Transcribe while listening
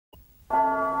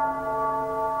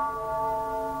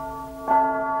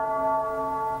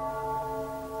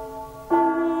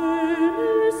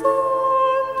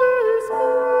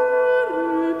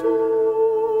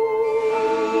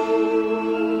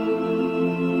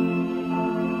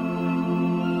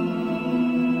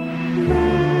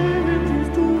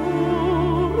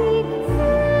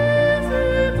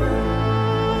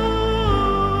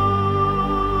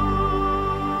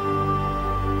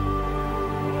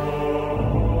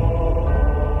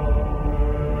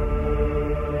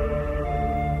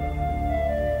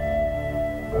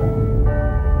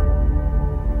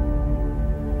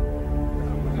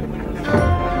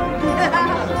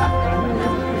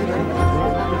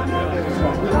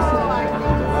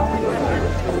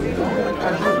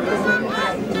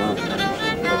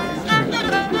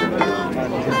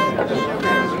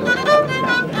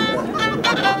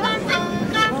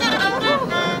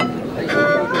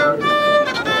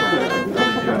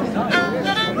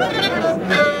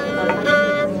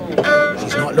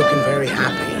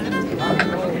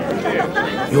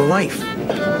Your wife.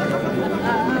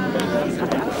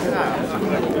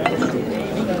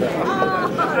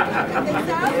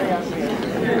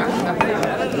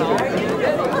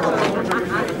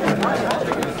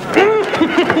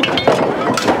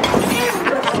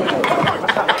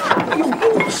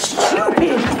 You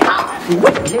stupid,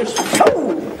 witless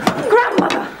fool!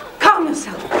 Grandmother, calm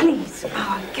yourself, please.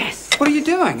 Our guest. What are you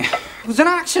doing? It was an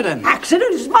accident.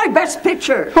 Accident is my best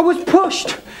picture. I was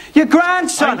pushed. Your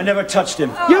grandson. I never touched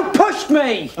him. You pushed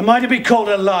me. Am I to be called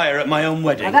a liar at my own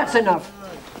wedding? Now that's enough.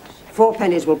 4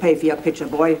 pennies will pay for your picture,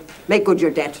 boy. Make good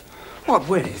your debt. What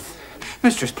with?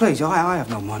 Mistress, please, I have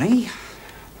no money.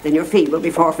 Then your fee will be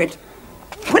forfeit.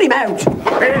 Put him out!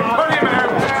 Put him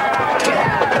out!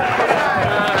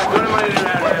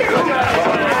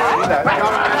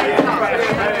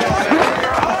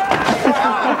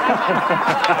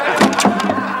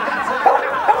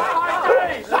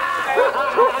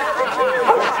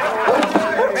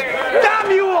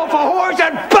 Damn you all for whores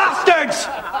and bastards!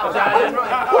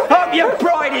 Hope your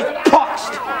bride is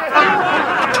poxed.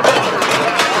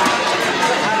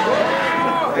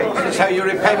 Is this how you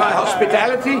repay my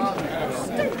hospitality?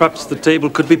 Perhaps the table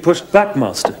could be pushed back,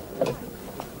 Master.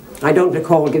 I don't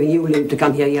recall giving you leave to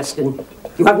come here, Yestin.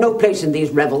 You have no place in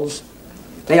these revels.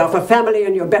 They are for family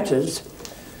and your betters.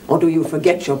 Or do you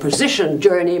forget your position,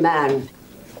 journeyman?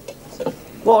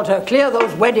 Walter, clear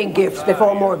those wedding gifts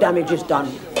before more damage is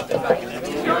done.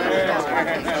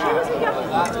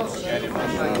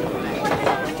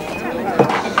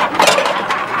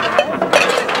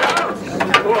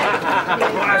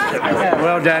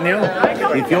 Well, Daniel,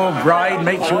 if your bride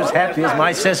makes you as happy as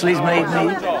my Cecily's made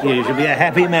me, you should be a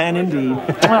happy man indeed.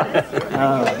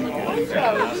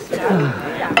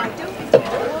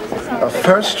 A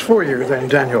first for you, then,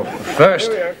 Daniel.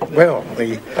 First, Well,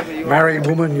 the married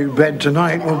woman you bed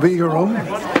tonight will be your own.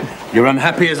 You're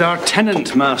unhappy as our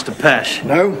tenant, Master Pesh.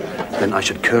 No? Then I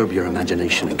should curb your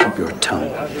imagination and keep your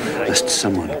tongue, lest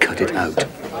someone cut it out.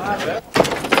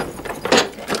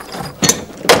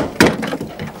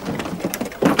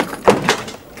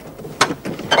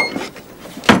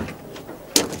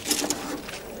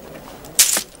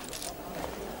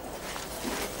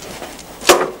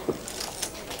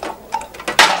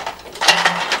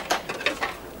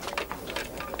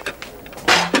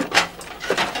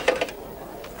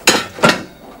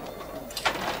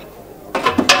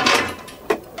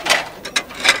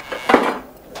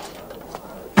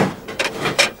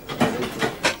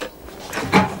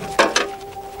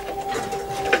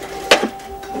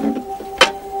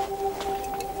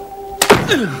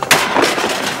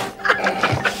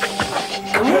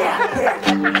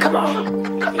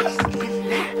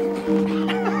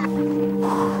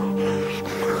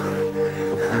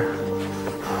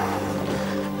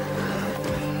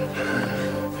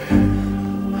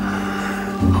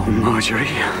 Marjorie.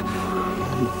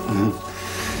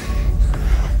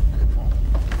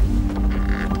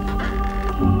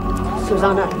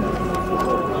 Susanna,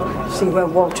 see where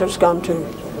Walter's gone to.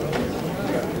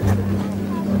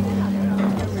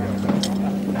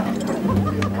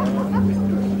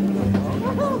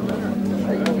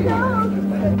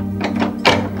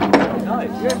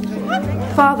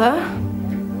 Father?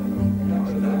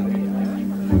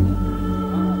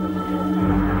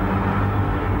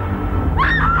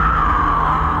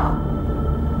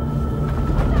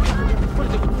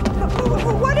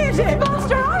 What is it?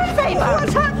 Master, our favor!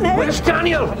 What's happening? Where's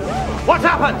Daniel? What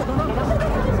happened?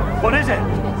 What is it?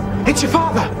 It's your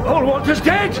father. Old Walter's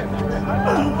dead.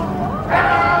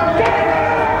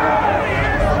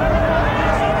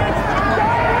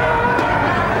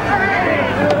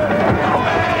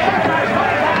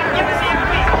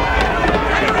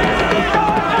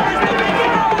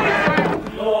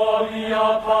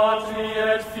 Gloria Patri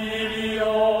et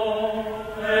Filio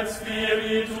et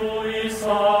Spiritui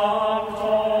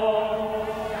Sancto,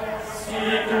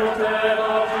 sicut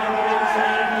erat in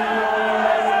principio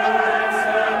et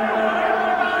semper,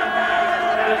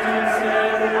 et in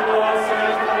saecula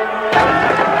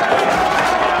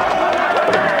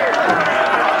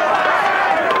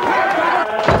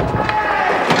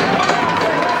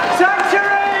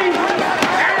Sanctuary!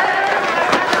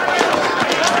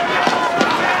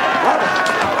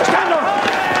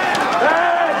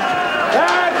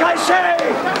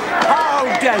 How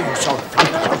dare you so affront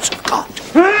the house of God?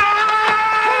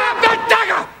 The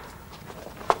dagger!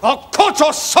 I'll court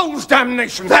your soul's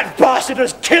damnation. That bastard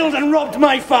has killed and robbed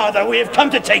my father. We have come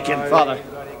to take him. Father,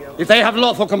 if they have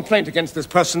lawful complaint against this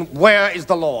person, where is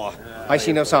the law? I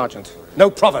see no sergeant, no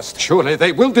provost. Surely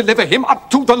they will deliver him up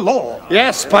to the law.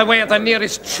 Yes, by way of the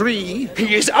nearest tree.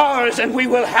 He is ours and we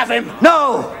will have him.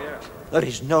 No! There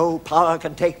is no power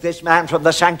can take this man from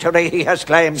the sanctuary he has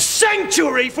claimed.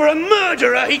 Sanctuary for a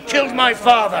murderer! He killed my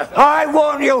father! I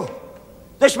warn you!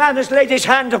 This man has laid his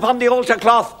hand upon the altar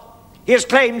cloth. He has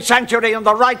claimed sanctuary, and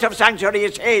the right of sanctuary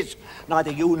is his.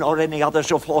 Neither you nor any other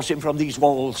shall force him from these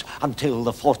walls until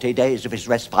the 40 days of his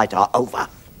respite are over.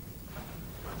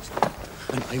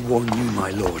 And I warn you,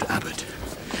 my lord abbot,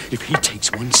 if he takes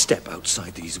one step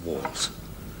outside these walls,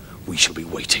 we shall be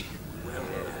waiting.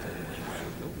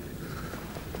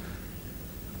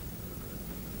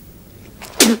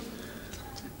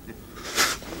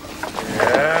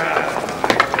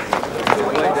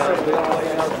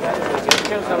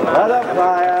 Brother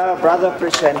Prior, Brother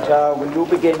Precentor, will you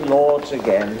begin Lords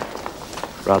again?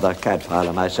 Brother Cadfael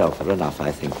and myself are enough,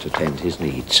 I think, to tend his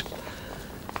needs.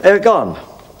 They're gone.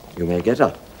 You may get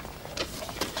up.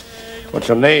 What's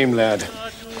your name, lad?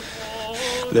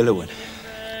 Lillywin.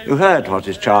 You heard what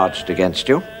is charged against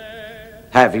you.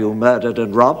 Have you murdered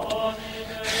and robbed?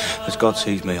 As God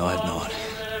sees me, I have not.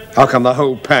 How come the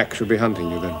whole pack should be hunting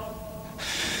you, then?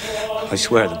 I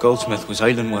swear the goldsmith was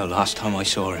ailing well last time I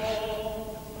saw him.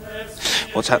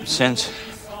 What's happened since?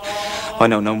 I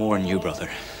know no more than you, brother.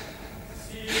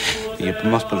 You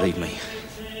must believe me.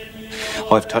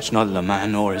 I've touched neither the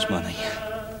man nor his money.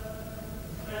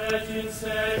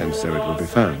 And so it will be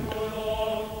found.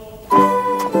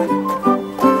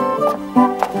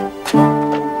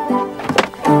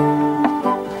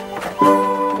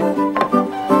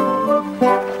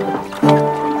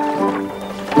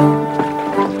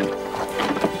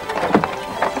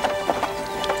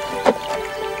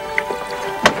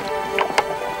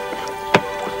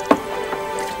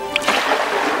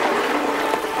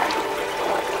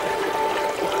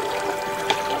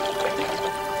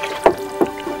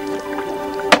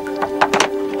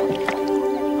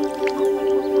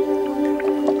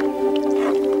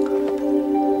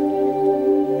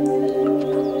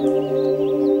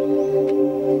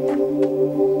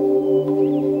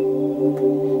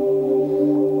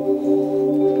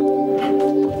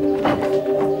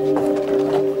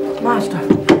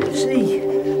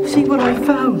 See what I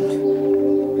found.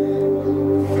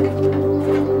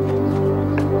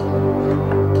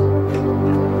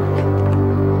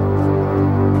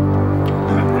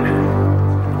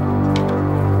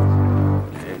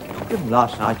 Given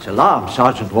last night's alarm,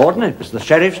 Sergeant Warden, it was the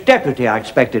sheriff's deputy I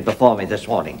expected before me this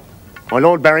morning. My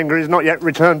Lord Beringer is not yet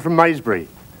returned from Maysbury.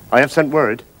 I have sent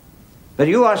word. But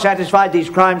you are satisfied these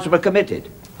crimes were committed?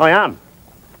 I am.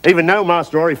 Even now,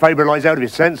 Master Ori Faber lies out of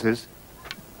his senses.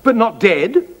 But not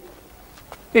dead.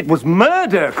 It was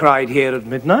murder cried here at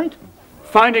midnight.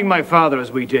 Finding my father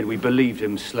as we did, we believed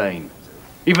him slain.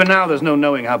 Even now, there's no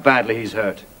knowing how badly he's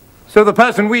hurt. So the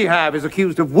person we have is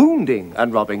accused of wounding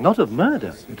and robbing, not of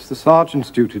murder. It's the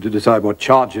sergeant's duty to decide what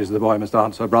charges the boy must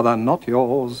answer, brother, not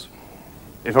yours.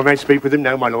 If I may speak with him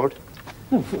now, my lord.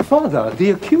 Oh, Father,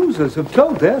 the accusers have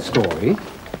told their story.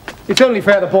 It's only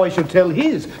fair the boy should tell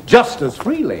his just as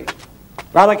freely.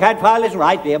 Brother Cadfael is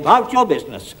right. Be about your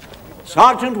business.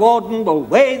 Sergeant Warden will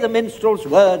weigh the minstrel's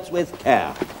words with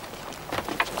care.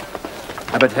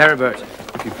 Abbot Heribert,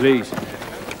 if you please.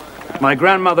 My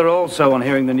grandmother also, on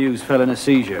hearing the news, fell in a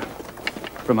seizure.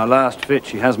 From her last fit,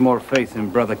 she has more faith in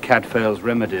Brother Cadfael's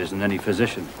remedies than any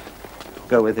physician.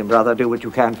 Go with him, brother. Do what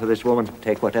you can for this woman.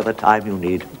 Take whatever time you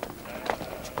need.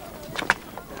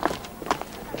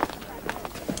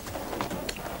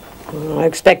 I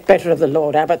expect better of the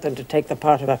Lord Abbot than to take the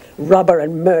part of a robber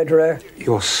and murderer.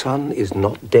 Your son is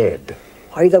not dead.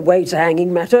 Either way, it's a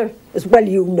hanging matter, as well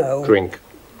you know. Drink.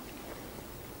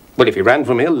 Well, if he ran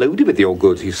from here loaded with your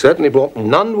goods, he certainly brought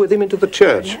none with him into the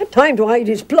church. He had time to hide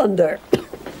his plunder.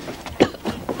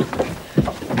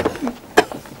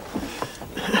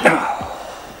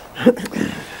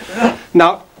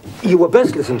 Now, you will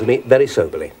best listen to me very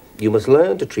soberly. You must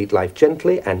learn to treat life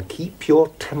gently and keep your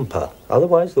temper.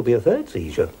 Otherwise, there'll be a third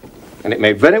seizure. And it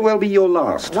may very well be your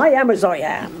last. I am as I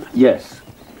am. Yes.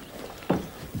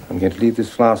 I'm going to leave this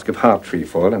flask of heart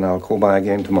trefoil, and I'll call by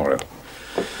again tomorrow.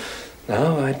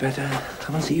 Now, I'd better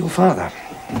come and see your father.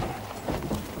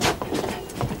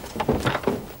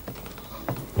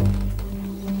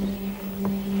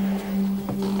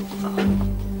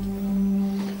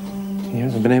 He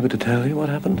hasn't been able to tell you what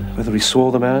happened? Whether he saw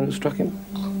the man who struck him?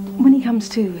 When he comes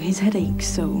to, his head aches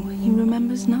so he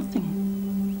remembers nothing.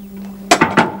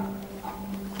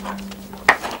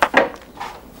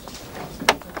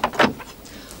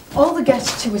 All the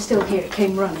guests who were still here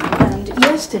came running, and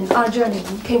Yestin, our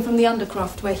journeyman, came from the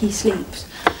undercroft where he sleeps.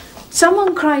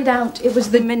 Someone cried out it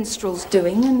was the minstrel's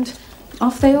doing, and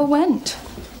off they all went.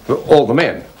 All the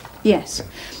men? Yes.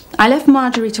 I left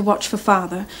Marjorie to watch for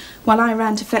father, while I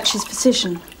ran to fetch his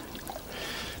physician.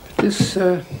 This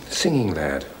singing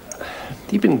lad,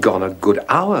 he'd been gone a good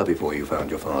hour before you found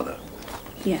your father.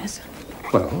 Yes.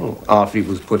 Well, after he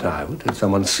was put out, had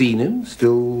someone seen him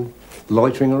still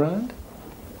loitering around?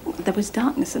 There was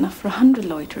darkness enough for 100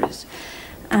 loiterers,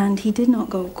 and he did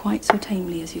not go quite so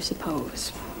tamely as you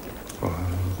suppose.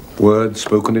 Words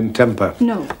spoken in temper.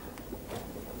 No.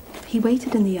 He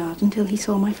waited in the yard until he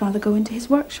saw my father go into his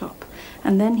workshop,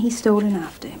 and then he stole in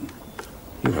after him.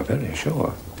 You are very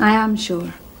sure. I am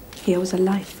sure. He owes a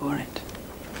life for it.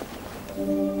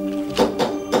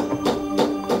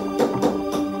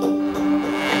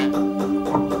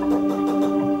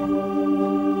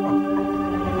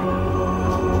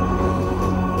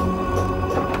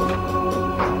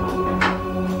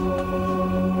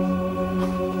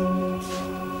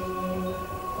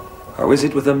 How is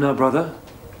it with them now, brother?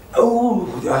 Oh,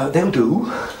 they'll do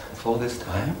for this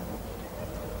time.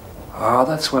 Ah,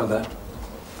 that's well then.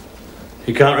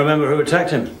 He can't remember who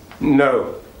attacked him?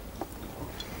 No.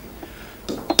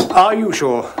 Are you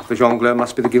sure the jongleur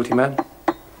must be the guilty man?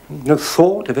 No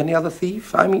thought of any other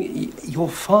thief? I mean, your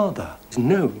father is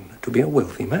known to be a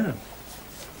wealthy man.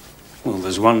 Well,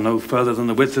 there's one no further than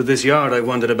the width of this yard I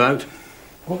wondered about.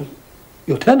 What?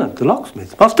 Your tenant, the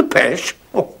locksmith, Master Pesh?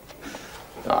 Oh.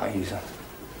 He's a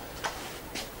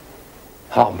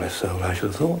harmless soul, I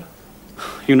should have thought.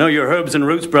 You know your herbs and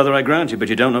roots, brother, I grant you, but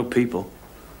you don't know people.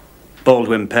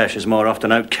 Baldwin Pesh is more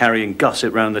often out carrying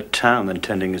gossip round the town than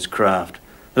tending his craft.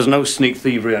 There's no sneak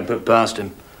thievery I'd put past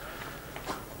him.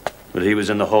 But he was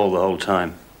in the hall the whole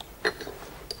time.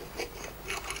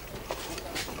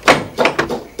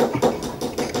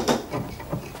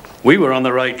 We were on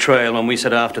the right trail when we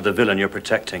set after the villain you're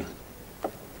protecting.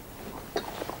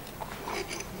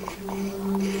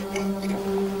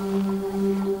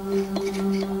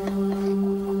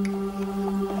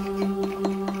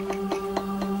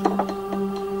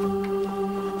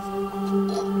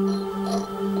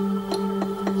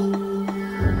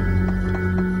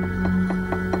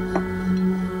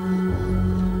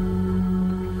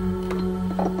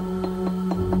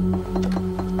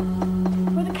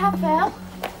 Cadfael?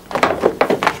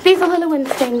 These are Hullowan's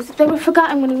things. They were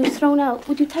forgotten when he was thrown out.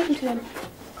 Would you take them to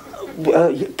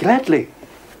him? Gladly.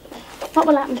 What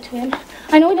will happen to him?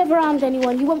 I know he never harmed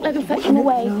anyone. You won't let them fetch him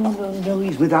away. No,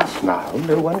 he's with us now.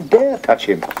 No one dare touch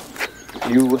him.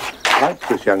 You like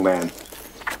this young man?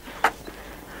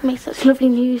 He made such lovely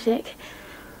music.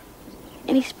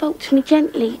 And he spoke to me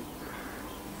gently.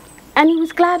 And he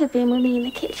was glad of being with me in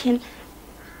the kitchen.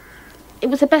 It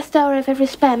was the best hour I've ever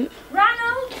spent.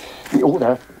 Ranald! Oh,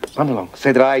 no. Run along.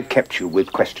 Say that I kept you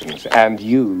with questions, and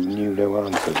you knew no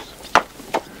answers.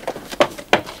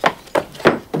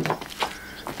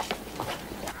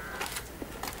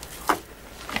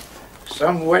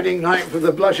 Some wedding night for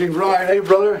the blushing bride, eh,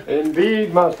 brother?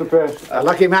 Indeed, Master Pesh. A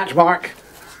lucky match, Mark.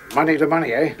 Money to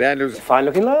money, eh? Daniel's a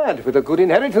fine-looking lad with a good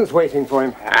inheritance waiting for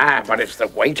him. Ah, but it's the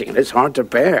waiting that's hard to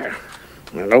bear.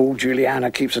 And old Juliana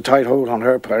keeps a tight hold on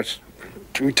her purse.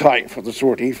 Too tight for the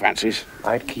sort he fancies.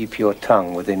 I'd keep your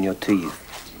tongue within your teeth.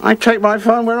 I take my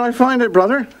fun where I find it,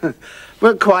 brother.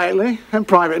 But quietly and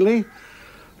privately.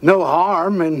 No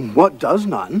harm in what does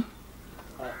none.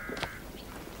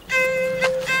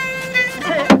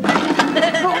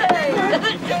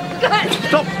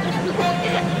 Stop!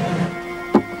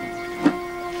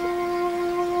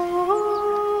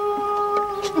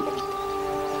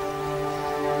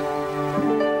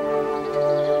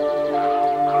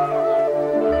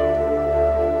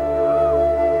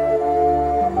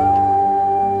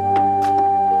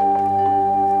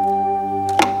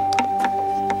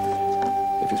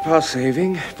 Past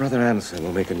saving, Brother Anson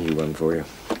will make a new one for you.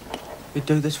 You'd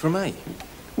do this for me?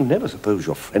 Never suppose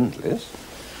you're friendless.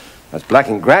 That's black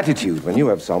ingratitude when you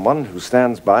have someone who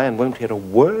stands by and won't hear a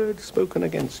word spoken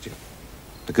against you.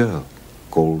 The girl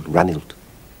called Ranald.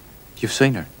 You've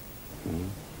seen her?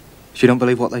 She don't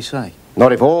believe what they say?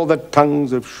 Not if all the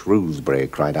tongues of Shrewsbury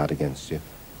cried out against you.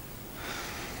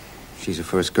 She's the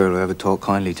first girl who ever talked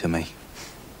kindly to me.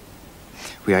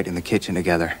 We ate in the kitchen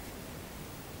together.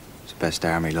 Best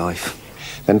army life.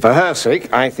 Then for her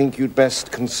sake, I think you'd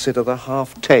best consider the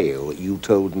half-tale you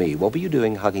told me. What were you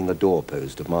doing hugging the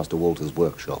doorpost of Master Walter's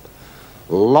workshop?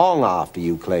 Long after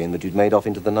you claimed that you'd made off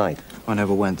into the night. I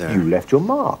never went there. You left your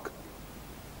mark.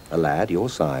 A lad your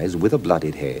size, with a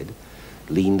blooded head,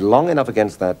 leaned long enough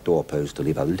against that doorpost to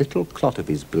leave a little clot of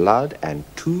his blood and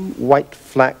 2 white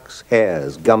flax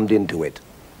hairs gummed into it.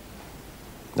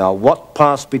 Now, what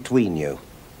passed between you?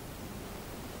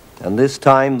 And this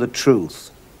time, the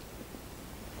truth.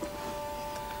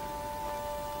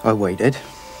 I waited.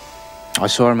 I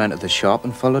saw him enter the shop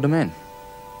and followed him in.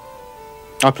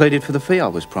 I pleaded for the fee I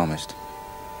was promised.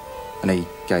 And he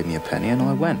gave me a penny and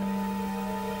I went.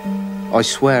 I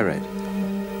swear it.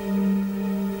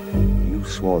 You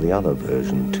swore the other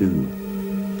version, too.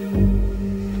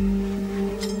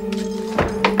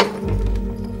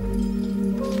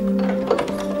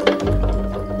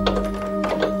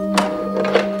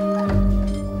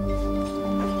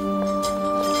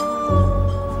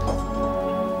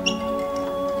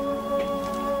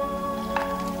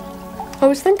 I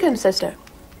was thinking, sister,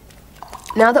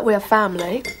 now that we're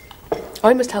family,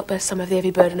 I must help bear some of the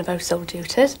heavy burden of household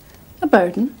duties. A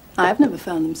burden? I have never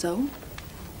found them so.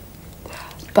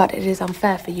 But it is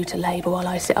unfair for you to labour while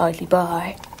I sit idly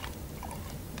by.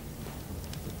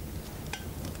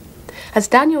 As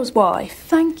Daniel's wife...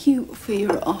 Thank you for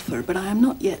your offer, but I am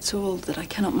not yet so old that I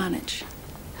cannot manage.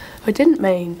 I didn't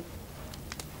mean...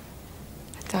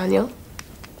 Daniel,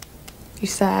 you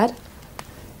sad?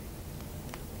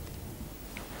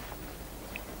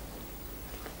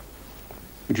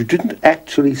 But you didn't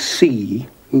actually see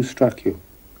who struck you.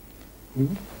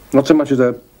 Hmm? Not so much as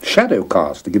a shadow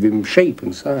cast to give him shape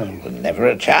and sound. Well, never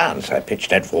a chance. I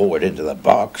pitched head forward into the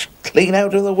box, clean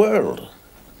out of the world.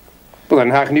 Well, then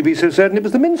how can you be so certain it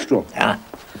was the minstrel? Huh?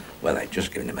 Well, I'd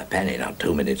just given him a penny not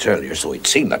 2 minutes earlier, so he'd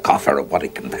seen the coffer of what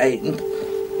it contained.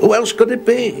 Who else could it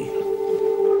be?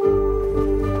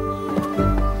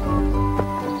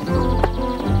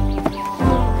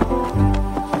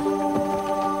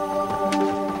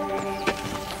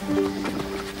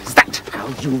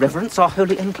 You reverence our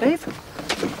holy enclave?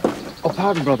 Oh,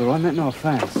 pardon, brother, I meant no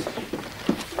offence.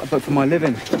 But for my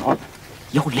living,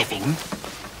 Your living?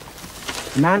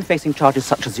 A man facing charges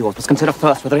such as yours must consider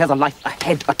first whether he has a life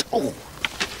ahead at all.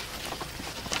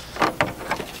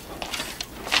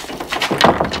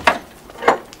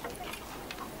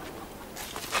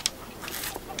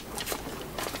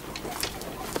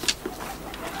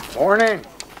 Morning.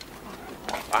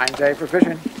 Fine day for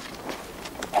fishing.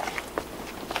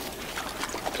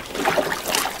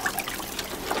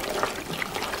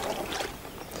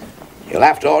 You'll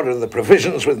have to order the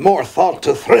provisions with more thought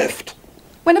to thrift.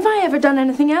 When have I ever done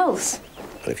anything else?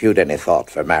 If you'd any thought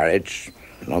for marriage,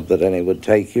 not that any would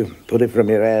take you, put it from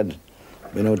your head.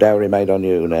 Be no dowry made on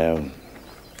you now.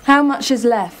 How much is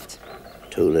left?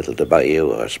 Too little to buy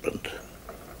you a husband.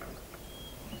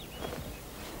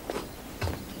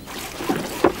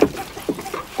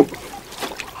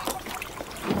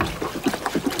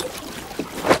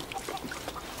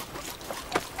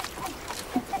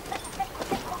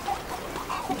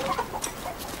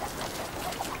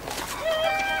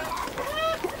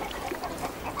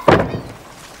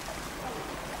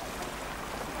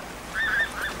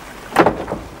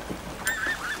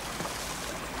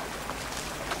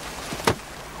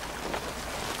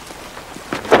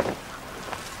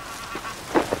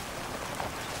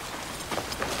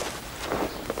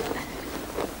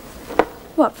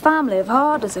 What family of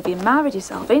harders have you married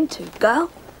yourself into, girl?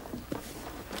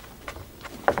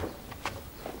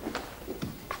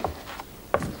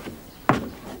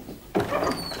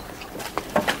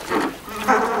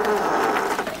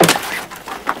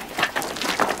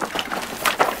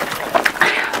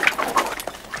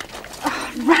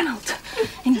 Ranald,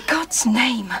 in God's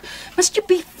name, must you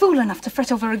be fool enough to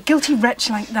fret over a guilty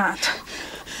wretch like that?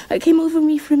 It came over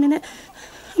me for a minute.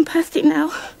 I'm past it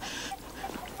now.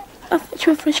 I thought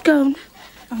you were fresh gone.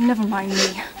 Oh, never mind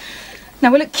me. Now,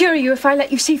 will it cure you if I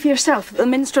let you see for yourself that the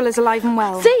minstrel is alive and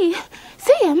well? See?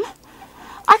 See him?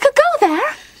 I could go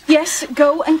there. Yes,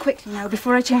 go and quickly now,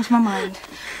 before I change my mind.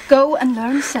 Go and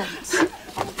learn sense.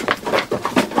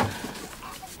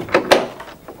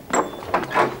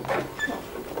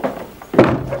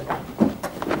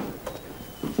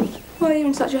 Why are you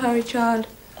in such a hurry, child?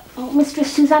 Oh,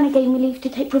 Mistress Susanna gave me leave to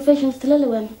take provisions to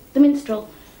Lillywhim, the minstrel.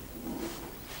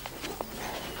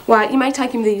 Why, you may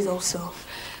take him these also.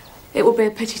 It will be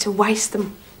a pity to waste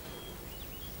them.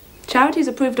 Charity's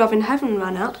approved of in heaven,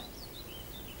 Ranald.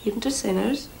 Even to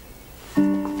sinners.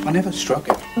 I never struck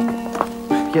it.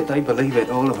 Yet they believe it,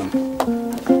 all of them.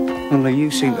 Only you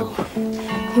seem to...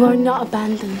 You are not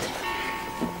abandoned.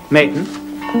 Maiden,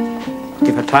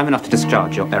 give her time enough to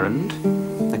discharge your errand.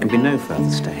 There can be no further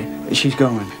stay. She's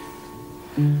going.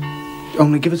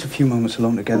 Only give us a few moments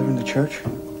alone together in the church.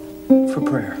 For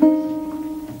prayer.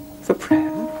 For prayer?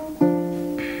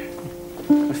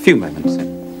 A few moments,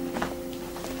 then.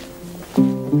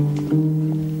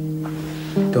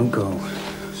 Don't go.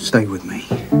 Stay with me.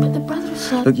 But the brother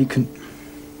said... Look, you can...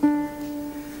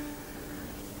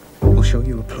 I'll show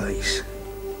you a place.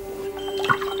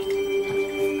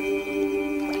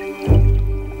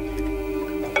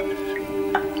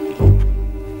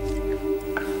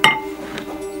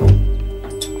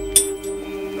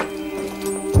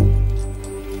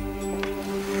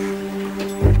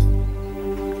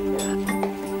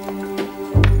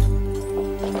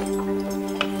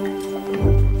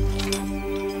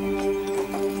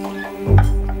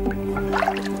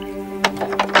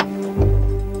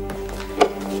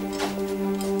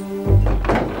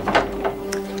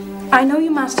 I know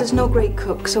your master's no great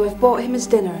cook, so I've bought him his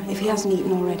dinner, if he hasn't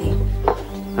eaten already.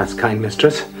 That's kind,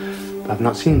 mistress. But I've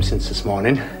not seen him since this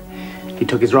morning. He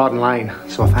took his rod and line,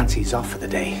 so I fancy he's off for the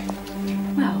day.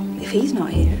 Well, if he's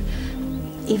not here,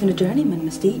 even a journeyman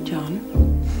must eat, John.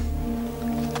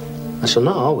 I shall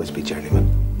not always be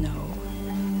journeyman.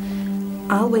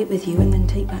 I'll wait with you and then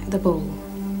take back the bowl.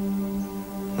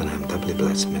 Then I'm doubly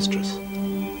blessed, mistress.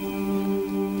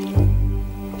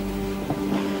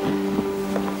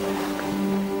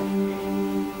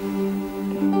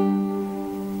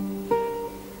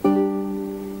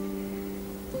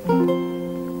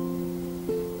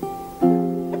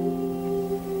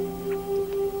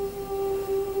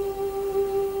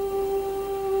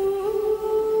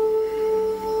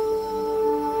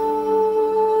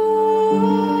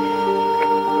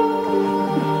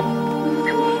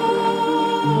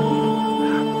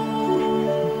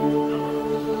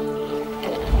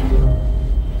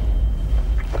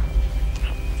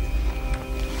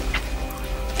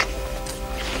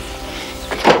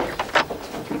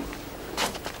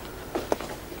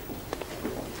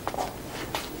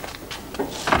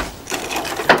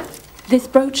 This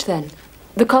brooch, then.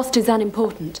 The cost is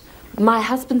unimportant. My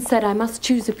husband said I must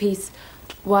choose a piece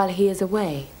while he is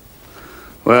away.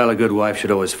 Well, a good wife should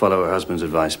always follow her husband's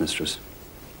advice, mistress.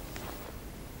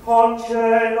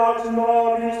 Concedat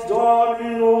nobis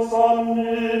Dominus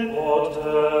omnipotens.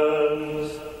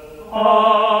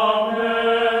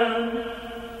 Amen.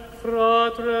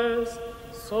 Fratres,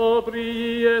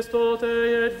 sobri est tote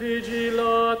et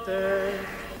vigilate.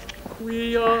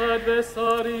 Quia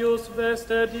adversarius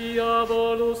veste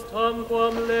diabolus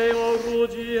tamquam leo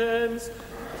rugiens,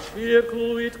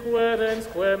 circuit querens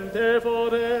quem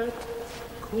devoret,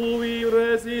 cui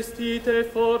resistite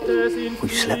fortes in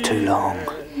We've slept too long.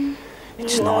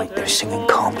 It's night, they're singing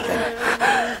compline.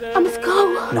 I must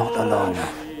go. Not alone.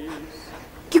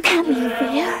 You can't leave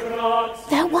here.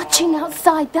 They're watching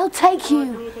outside. They'll take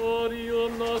you.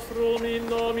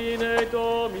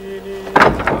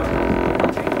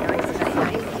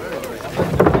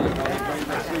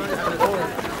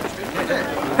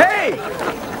 Hey!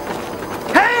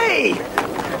 Hey!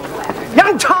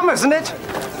 Young Tom, isn't it?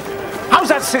 How's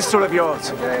that sister of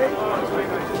yours?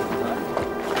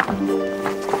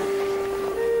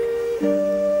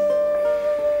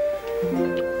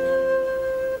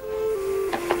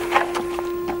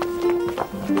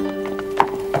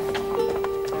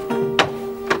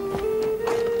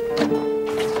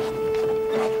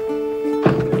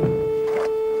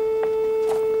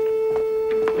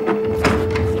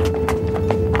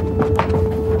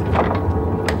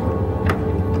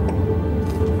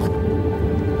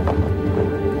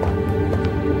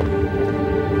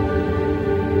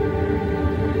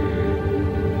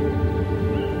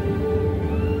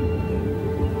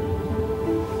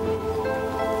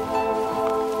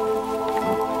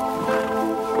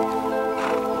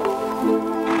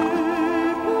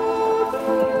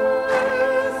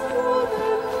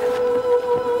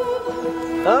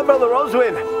 Now, Brother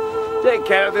Roswin, take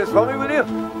care of this for me, will you?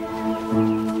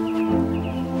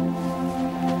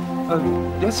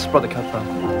 Yes, Brother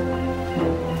Cadfael.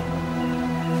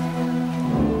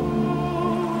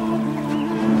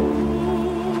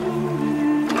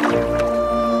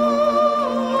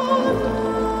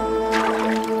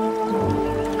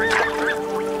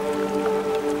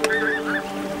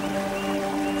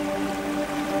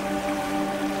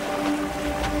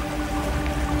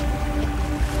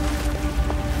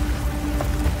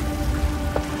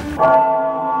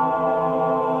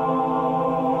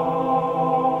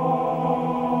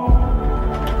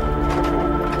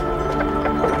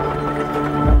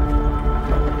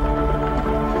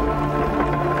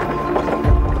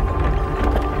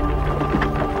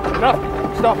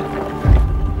 Stop!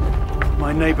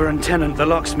 My neighbour and tenant, the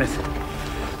locksmith.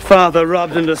 Father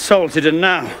robbed and assaulted, and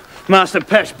now Master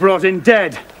Pesh brought in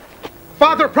dead.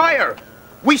 Father Prior,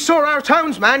 we saw our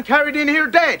townsman carried in here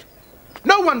dead.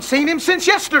 No one's seen him since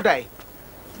yesterday.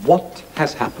 What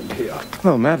has happened here?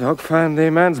 Well, Maddock found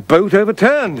the man's boat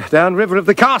overturned downriver of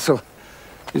the castle.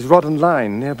 His rod and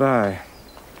line nearby.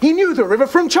 He knew the river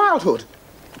from childhood.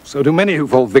 So do many who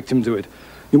fall victim to it.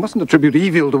 You mustn't attribute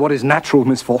evil to what is natural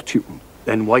misfortune.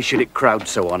 Then why should it crowd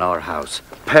so on our house?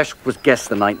 Pesh was guest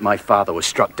the night my father was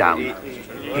struck down.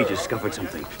 He discovered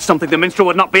something. Something the minstrel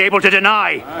would not be able to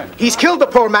deny. He's killed the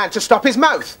poor man to stop his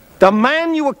mouth. The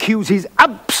man you accuse is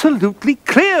absolutely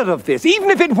clear of this. Even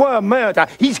if it were murder,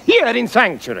 he's here in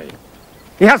Sanctuary.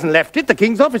 He hasn't left it. The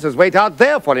king's officers wait out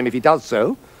there for him if he does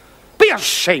so. Be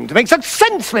ashamed to make such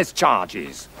senseless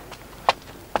charges.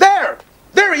 There!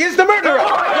 There he is, the murderer!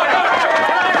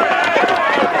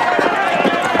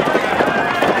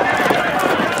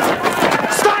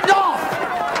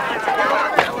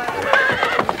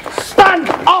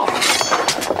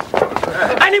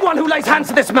 Anyone who lays hands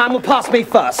to this man will pass me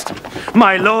first.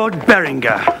 My Lord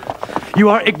Berenger, you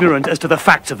are ignorant as to the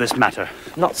facts of this matter.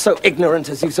 Not so ignorant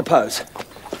as you suppose.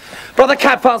 Brother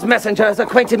Cadfael's messenger has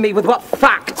acquainted me with what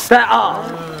facts there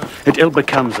are. It ill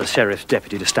becomes a sheriff's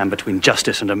deputy to stand between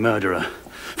justice and a murderer.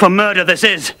 For murder this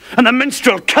is, and the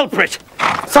minstrel culprit.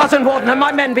 Sergeant Warden, have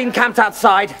my men been camped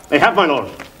outside? They have, my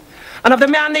lord. And of the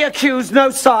man they accuse, no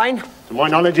sign? To my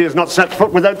knowledge, he has not set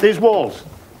foot without these walls.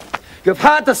 You've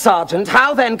heard the sergeant.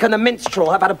 How then can the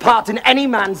minstrel have had a part in any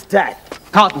man's death?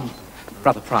 Pardon,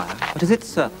 Brother Prior, but is it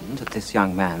certain that this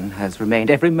young man has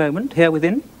remained every moment here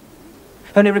within?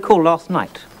 Only recall last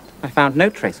night, I found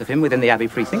no trace of him within the Abbey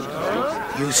precinct.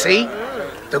 You see?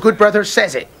 The good brother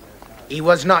says it. He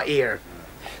was not here.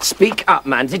 Speak up,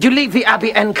 man. Did you leave the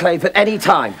Abbey enclave at any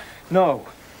time? No.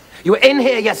 You were in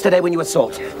here yesterday when you were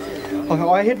sought.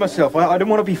 I hid myself. I didn't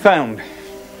want to be found.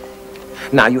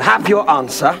 Now you have your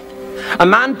answer. A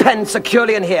man penned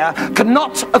securely in here could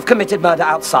not have committed murder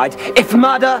outside, if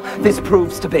murder this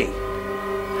proves to be.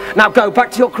 Now go back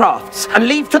to your crafts and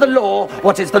leave to the law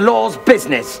what is the law's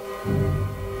business.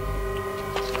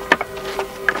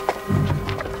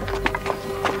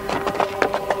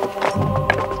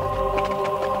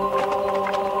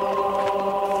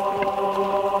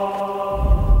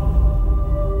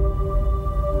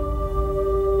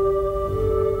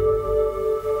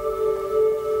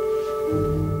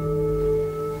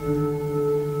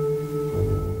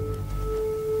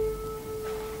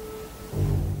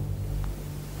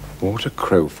 Water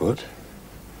Crowfoot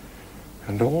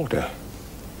and Alder.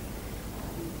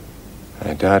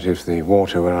 I doubt if the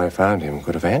water where I found him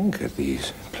could have anchored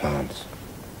these plants.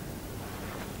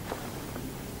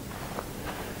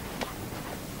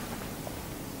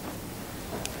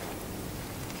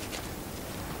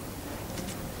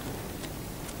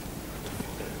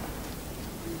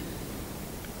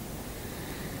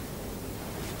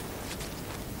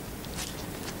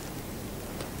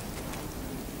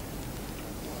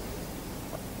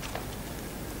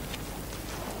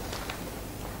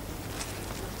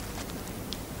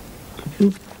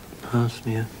 Pass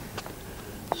me a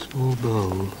small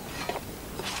bowl.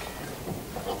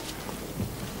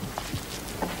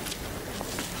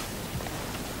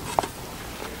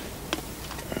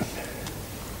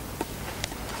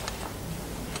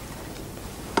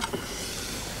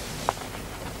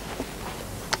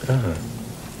 Ah,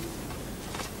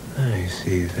 I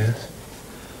see this.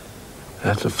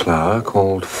 That's a flower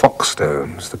called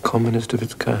foxstones, the commonest of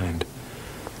its kind,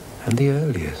 and the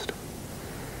earliest.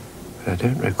 But I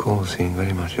don't recall seeing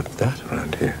very much of that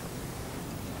around here.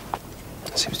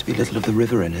 There seems to be little of the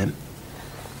river in him.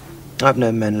 I've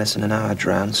known men less than an hour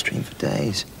drown stream for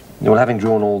days. Well, having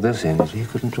drawn all this in, he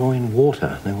couldn't draw in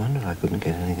water. No wonder I couldn't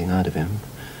get anything out of him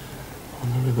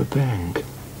on the river bank.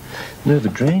 No, the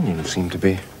draining seemed to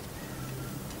be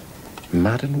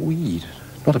mud and weed.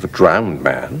 Not of a drowned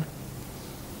man.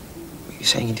 You're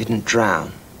saying he didn't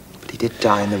drown, but he did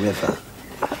die in the river.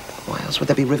 Why else would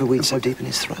there be river weed so deep in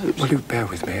his throat? Will you bear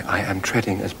with me? I am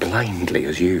treading as blindly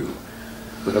as you.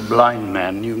 With a blind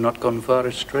man, you've not gone far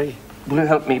astray. Will you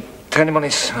help me turn him on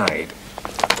his side?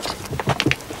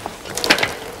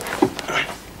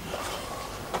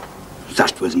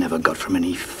 That was never got from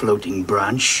any floating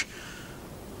branch,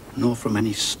 nor from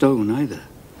any stone either.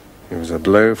 It was a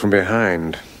blow from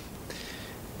behind,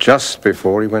 just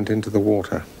before he went into the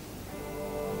water.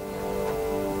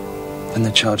 Then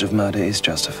the charge of murder is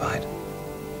justified.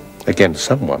 Against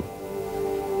someone.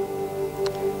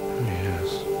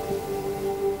 Yes.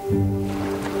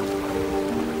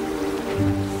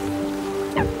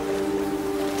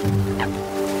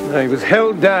 Now, he was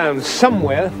held down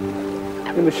somewhere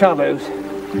in the shallows,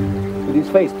 with his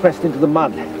face pressed into the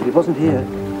mud. But he wasn't here.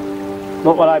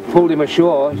 Not when I pulled him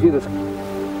ashore. See,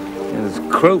 there's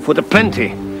crowfoot aplenty,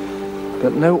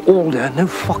 but no alder, no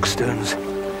foxstones.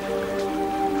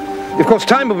 Of course,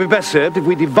 time would be best served if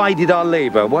we divided our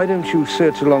labour. Why don't you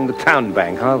search along the town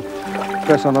bank? I'll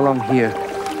press on along here.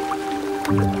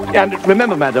 And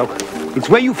remember, Maddock, it's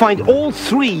where you find all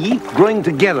three growing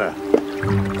together.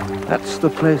 That's the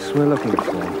place we're looking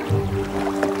for.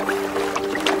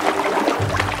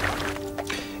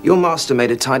 Your master made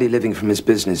a tidy living from his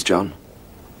business, John.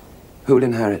 Who will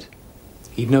inherit?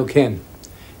 He'd no kin.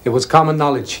 It was common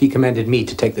knowledge he commended me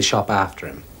to take the shop after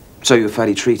him. So you were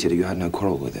fairly treated, or you had no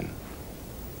quarrel with him?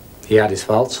 He had his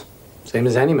faults, same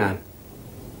as any man.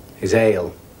 His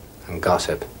ale and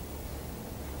gossip.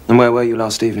 And where were you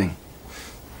last evening?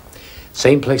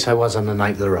 Same place I was on the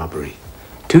night of the robbery.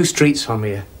 2 streets from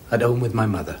here, at home with my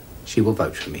mother. She will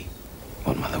vouch for me.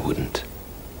 What mother wouldn't?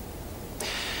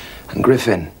 And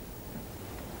Griffin,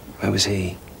 where was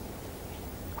he?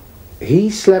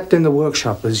 He slept in the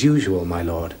workshop as usual, my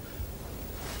lord.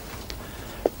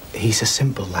 He's a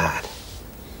simple lad,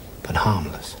 but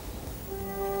harmless.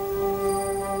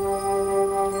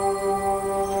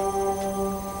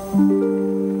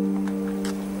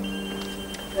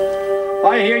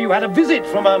 I hear you had a visit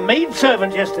from a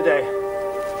maidservant yesterday.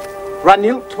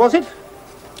 Ranulf, was it?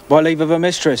 By leave of her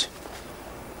mistress.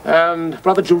 And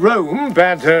Brother Jerome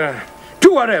bade her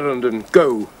do her errand and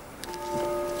go.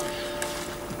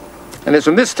 And it's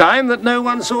from this time that no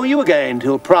one saw you again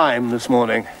till prime this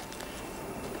morning.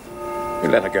 You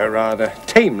let her go rather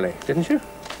tamely, didn't you?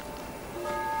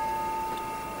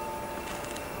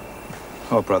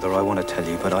 Oh, brother, I want to tell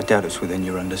you, but I doubt it's within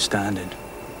your understanding.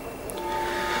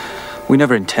 We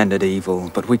never intended evil,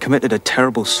 but we committed a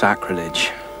terrible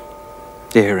sacrilege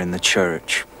here in the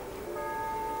church.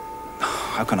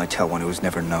 How can I tell one who has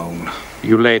never known?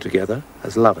 You lay together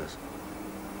as lovers.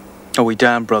 Oh, we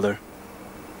damn, brother.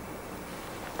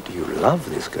 Do you love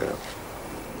this girl?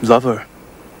 Love her.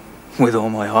 With all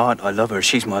my heart, I love her.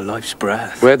 She's my life's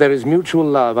breath. Where there is mutual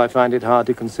love, I find it hard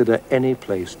to consider any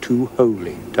place too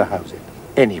holy to house it.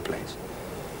 Any place.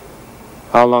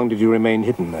 How long did you remain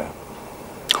hidden there?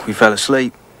 We fell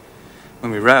asleep.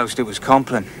 When we roused, it was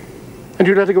Compline. And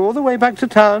you let her go all the way back to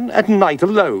town at night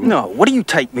alone? No, what do you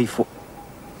take me for?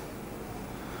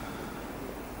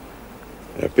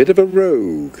 A bit of a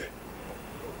rogue.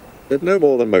 But no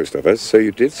more than most of us, so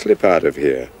you did slip out of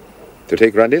here to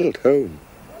take Ranulf home.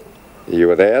 You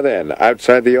were there then,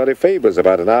 outside the Orifabres,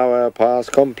 about an hour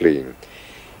past Compline.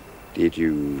 Did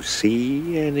you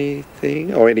see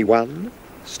anything, or anyone,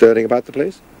 stirring about the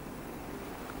place?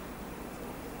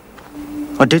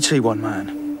 I did see one man.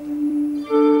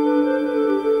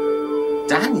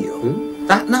 Daniel?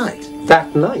 That night?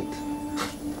 That night?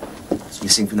 He's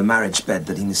missing from the marriage bed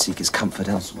that he must seek his comfort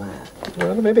elsewhere.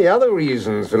 Well, there may be other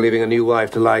reasons for leaving a new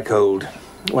wife to lie cold.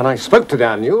 When I spoke to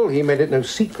Daniel, he made it no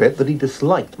secret that he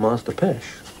disliked Master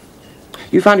Pesh.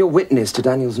 You found your witness to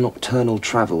Daniel's nocturnal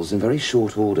travels in very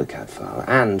short order, Cadfael,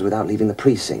 and without leaving the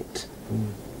precinct.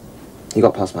 He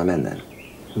got past my men then?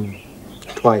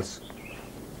 Twice.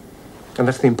 And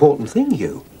that's the important thing,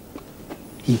 Hugh.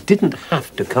 He didn't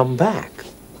have to come back.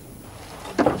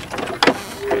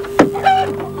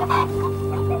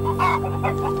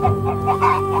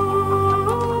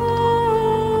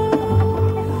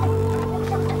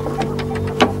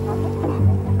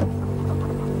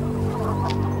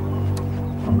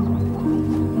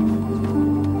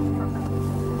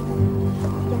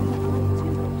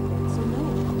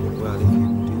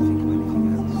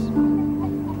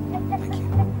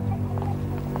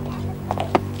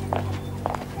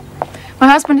 My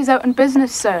husband is out on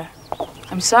business, sir.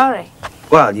 I'm sorry.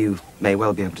 Well, you may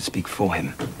well be able to speak for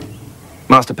him.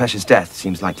 Master Pesh's death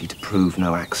seems likely to prove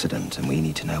no accident, and we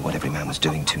need to know what every man was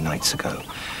doing 2 nights ago.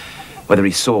 Whether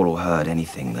he saw or heard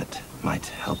anything that might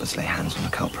help us lay hands on the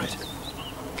culprit.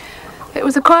 It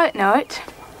was a quiet night,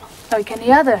 like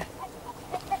any other.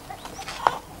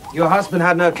 Your husband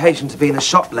had no occasion to be in the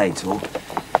shop late or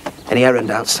any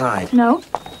errand outside? No.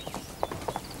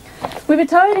 We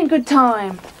retired in good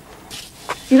time.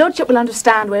 Your lordship will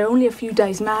understand we're only a few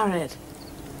days married.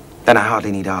 Then I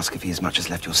hardly need ask if he as much as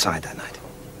left your side that night.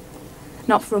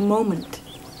 Not for a moment.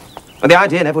 Well, the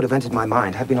idea never would have entered my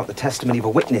mind had we not the testimony of a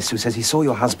witness who says he saw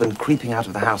your husband creeping out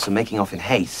of the house and making off in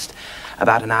haste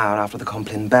about an hour after the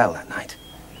Compline bell that night.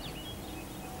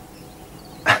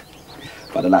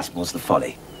 But alas, was the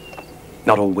folly.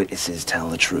 Not all witnesses tell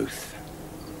the truth.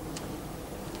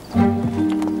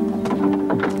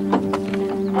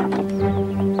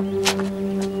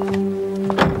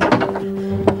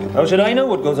 How should I know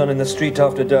what goes on in the street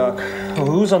after dark? Or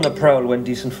who's on the prowl when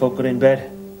decent folk are in bed?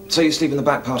 So you sleep in the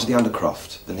back part of the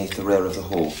undercroft, beneath the rear of the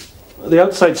hall? The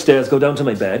outside stairs go down to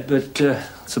my bed, but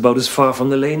it's about as far from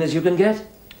the lane as you can get.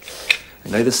 I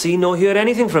neither see nor hear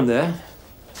anything from there.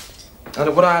 And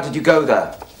at what hour did you go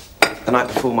there? The night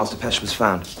before Master Pesh was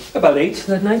found? About 8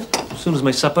 that night, as soon as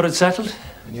my supper had settled.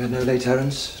 And you had no late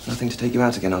errands? Nothing to take you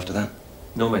out again after that?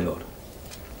 No, my lord.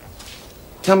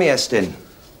 Tell me, S1e2,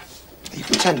 are you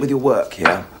content with your work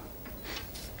here?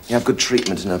 You have good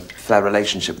treatment and a fair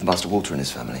relationship with Master Walter and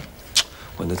his family?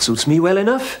 One that suits me well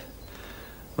enough.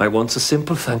 My wants are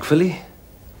simple, thankfully.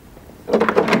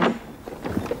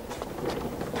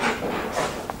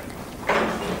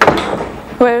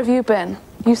 Where have you been?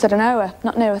 You said an hour,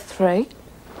 not nearer 3.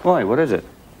 Why, what is it?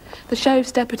 The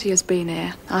sheriff's deputy has been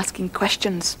here, asking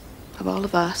questions of all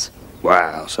of us.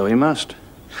 Wow, so he must.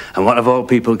 And what of all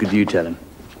people could you tell him?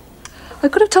 I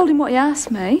could have told him what he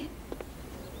asked me.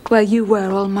 Where you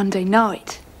were all Monday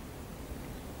night.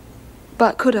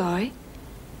 But could I?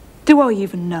 Do I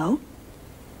even know?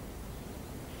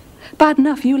 Bad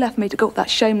enough you left me to go to that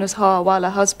shameless whore while her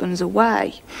husband's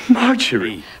away.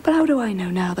 Marjorie! But how do I know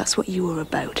now that's what you were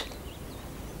about?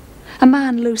 A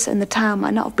man loose in the town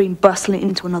might not have been bustling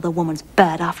into another woman's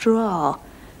bed after all.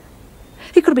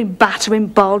 He could have been battering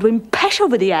Baldwin Pesh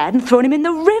over the head and throwing him in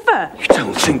the river. You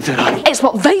don't think that I... It's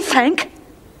what they think.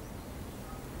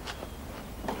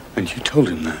 And you told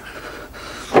him that?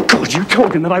 God, you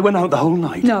told him that I went out the whole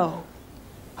night? No,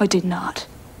 I did not.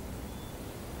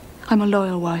 I'm a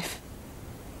loyal wife.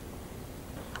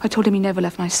 I told him he never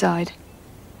left my side.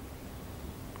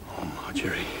 Oh,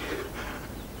 Marjorie.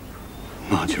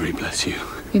 Marjorie, bless you.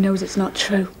 He knows it's not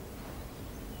true.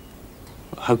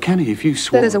 How can he if you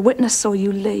swore? There's a witness saw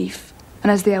you leave, and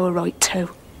has the hour right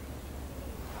too.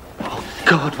 Oh,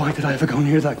 God, why did I ever go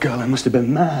near that girl? I must have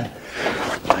been mad.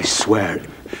 I swear,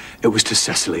 it was to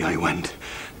Cecily I went.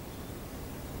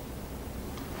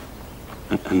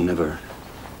 And never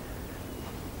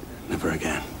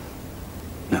again.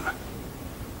 Never.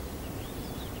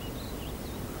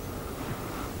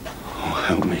 Oh,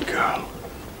 help me, girl.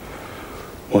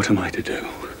 What am I to do?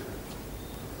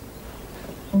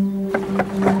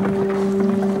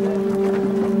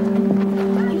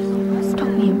 Stop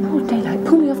me in broad daylight,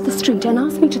 pull me off the street and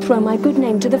ask me to throw my good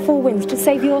name to the four winds to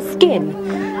save your skin.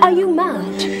 Are you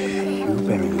mad? Hugh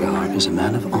Berengar is a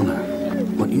man of honor.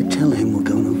 What you tell him will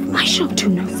go no further. I shall do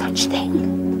no such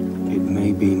thing. It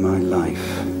may be my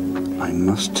life. I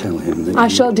must tell him that I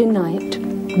shall deny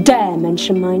it. Dare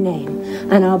mention my name,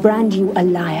 and I'll brand you a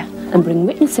liar and bring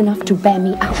witness enough to bear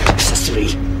me out.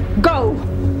 Cecily! Go!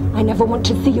 I never want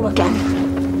to see you again.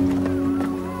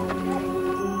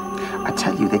 I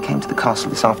tell you, they came to the castle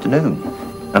this afternoon.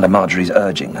 Under Marjorie's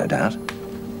urging, no doubt.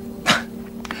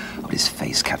 Oh, his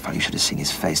face, Cadfael, you should have seen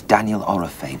his face. Daniel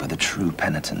Orifebe, the true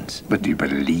penitent. But do you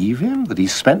believe him? That he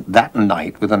spent that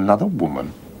night with another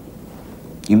woman?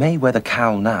 You may wear the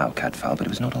cowl now, Cadfael, but it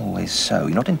was not always so.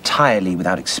 You're not entirely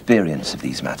without experience of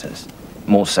these matters.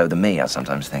 More so than me, I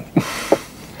sometimes think.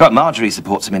 But Marjorie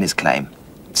supports him in his claim.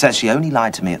 Says she only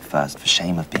lied to me at first for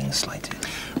shame of being slighted.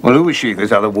 Well, who is she,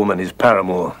 this other woman, his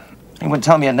paramour? He wouldn't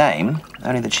tell me her name,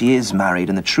 only that she is married,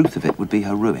 and the truth of it would be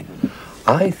her ruin.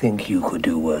 I think you could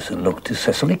do worse than look to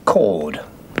Cecily Cord.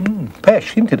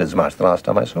 Pesh hinted as much the last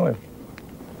time I saw him.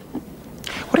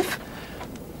 What if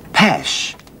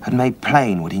Pesh had made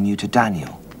plain what he knew to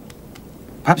Daniel?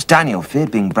 Perhaps Daniel feared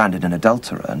being branded an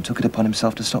adulterer and took it upon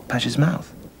himself to stop Pesh's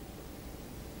mouth.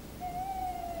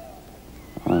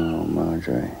 Oh,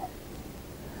 Marjorie.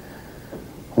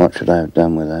 What should I have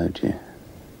done without you?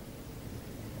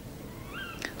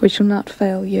 We shall not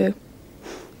fail you.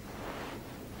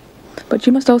 But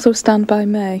you must also stand by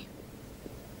me.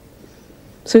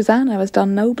 Susanna has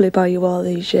done nobly by you all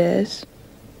these years,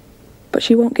 but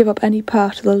she won't give up any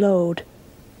part of the load.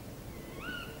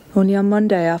 Only on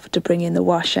Monday I offered to bring in the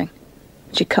washing.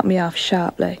 She cut me off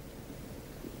sharply.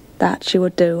 That she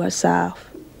would do herself.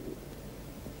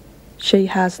 She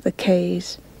has the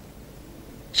keys.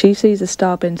 She sees the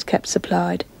star bins kept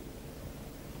supplied.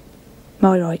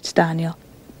 My rights, Daniel.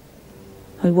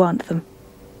 I want them.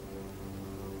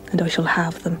 And I shall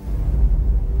have them.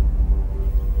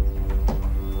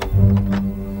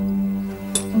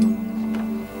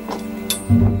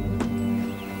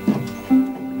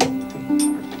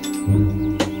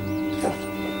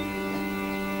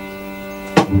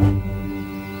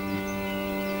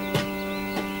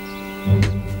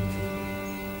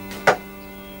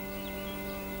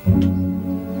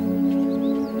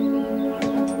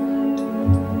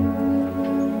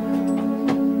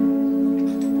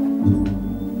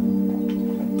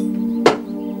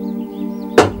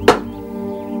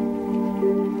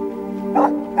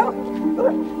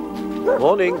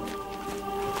 Morning.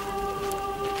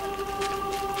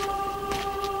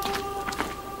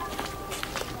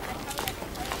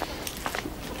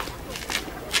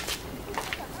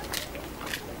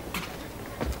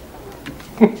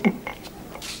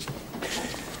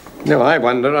 No, I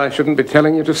wonder I shouldn't be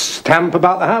telling you to stamp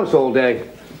about the house all day.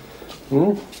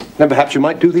 Then perhaps you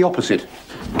might do the opposite.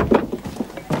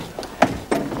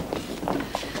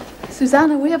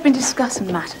 Susanna, we have been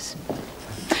discussing matters.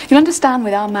 You understand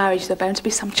with our marriage there are bound to be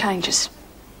some changes.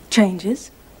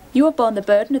 Changes? You have borne the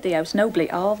burden of the house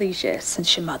nobly all these years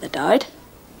since your mother died.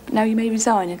 But now you may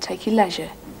resign and take your leisure.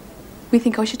 We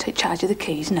think I should take charge of the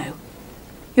keys now.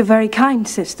 You're very kind,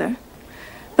 sister.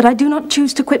 But I do not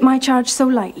choose to quit my charge so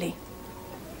lightly.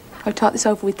 I've talked this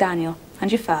over with Daniel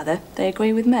and your father. They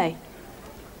agree with me.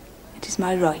 It is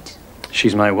my right.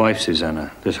 She's my wife,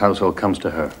 Susanna. This household comes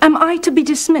to her. Am I to be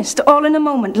dismissed all in a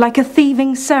moment like a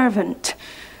thieving servant?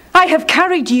 I have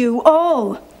carried you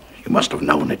all. You must have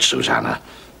known it, Susanna.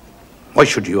 Why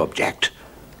should you object?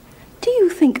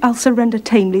 think I'll surrender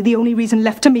tamely, the only reason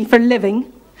left to me for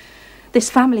living?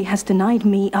 This family has denied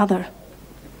me other.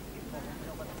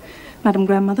 Madam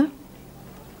Grandmother?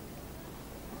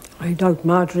 I doubt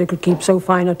Marjorie could keep so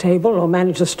fine a table or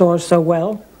manage the stores so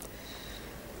well.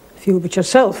 Few but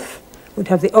yourself would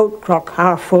have the oat crock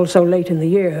half full so late in the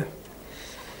year.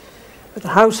 But the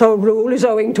household rule is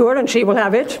owing to her, and she will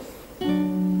have it.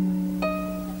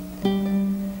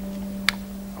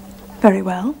 Very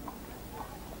well.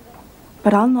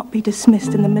 But I'll not be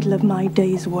dismissed in the middle of my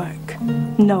day's work.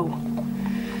 No.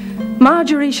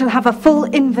 Marjorie shall have a full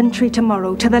inventory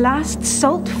tomorrow, to the last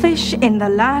salt fish in the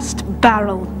last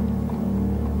barrel.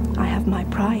 I have my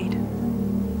pride,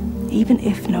 even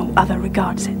if no other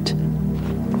regards it.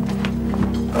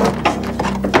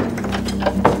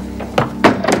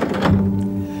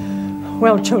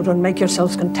 Well, children, make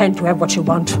yourselves content to have what you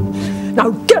want.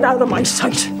 Now get out of my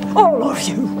sight, all of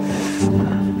you.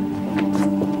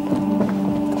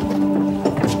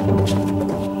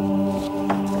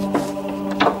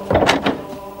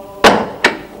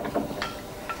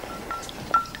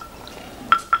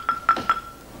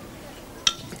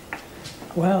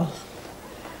 Well,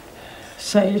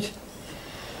 say it.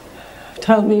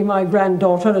 Tell me my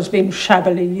granddaughter has been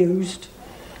shabbily used.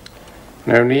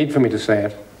 No need for me to say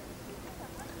it,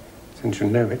 since you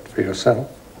know it for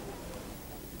yourself.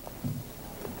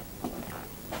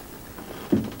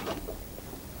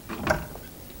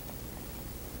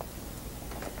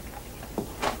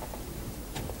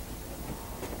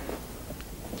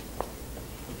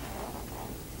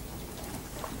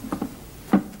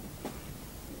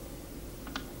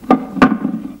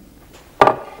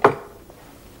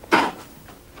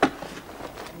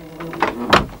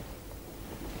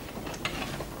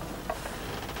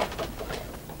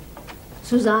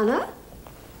 Susanna?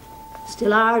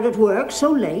 Still hard at work,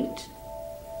 so late?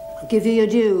 I'll give you your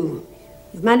due.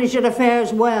 You've managed your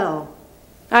affairs well.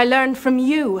 I learned from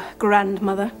you,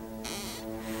 Grandmother.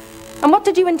 And what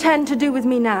did you intend to do with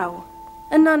me now?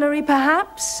 A nunnery,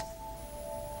 perhaps?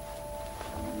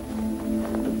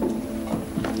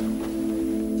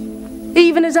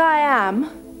 Even as I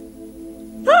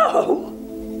am? No!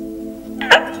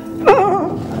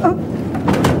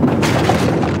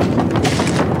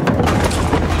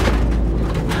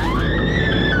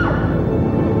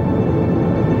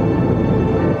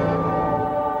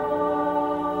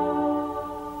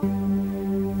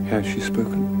 Has she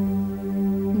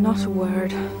spoken? Not a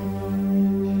word.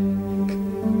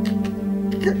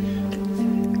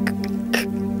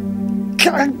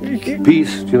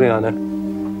 Peace, Juliana.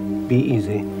 Be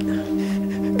easy.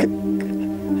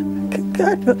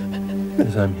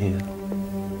 As I'm here.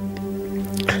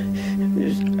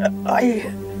 I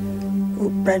who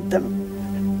bred them.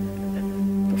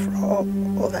 For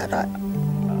all that,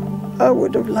 I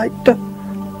would have liked to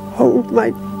hold my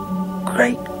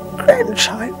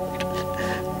great-grandchild.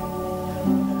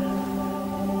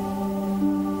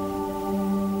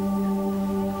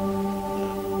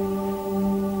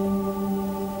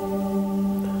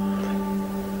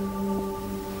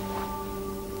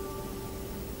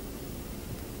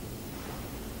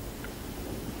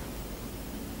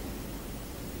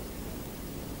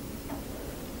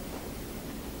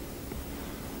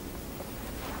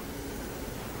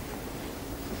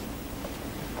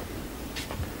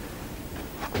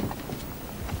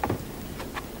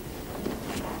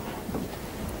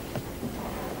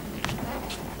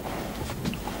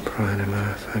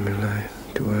 Pranama famulae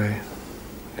tuae,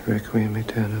 requiem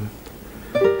aeternam,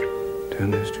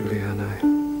 Turnus Julianae.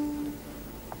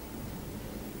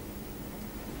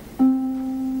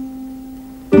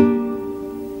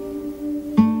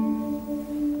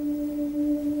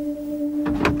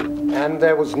 And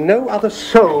there was no other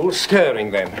soul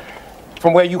stirring then,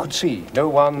 from where you could see, no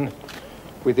one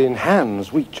within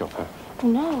hand's reach of her.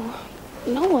 No,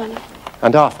 no one.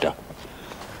 And after?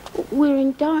 We're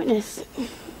in darkness.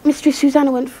 Mistress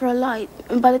Susanna went for a light,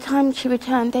 and by the time she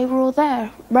returned, they were all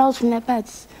there, roused from their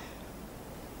beds.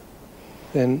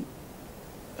 Then,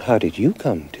 how did you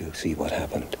come to see what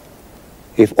happened?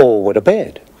 If all were to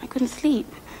bed? I couldn't sleep.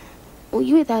 Well,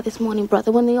 you were there this morning,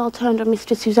 brother, when they all turned on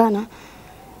Mistress Susanna.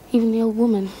 Even the old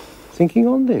woman. Thinking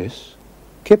on this?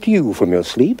 Kept you from your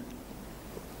sleep?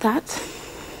 That?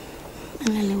 And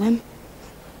Lilywim.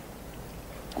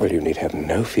 Well, you need have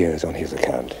no fears on his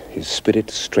account. His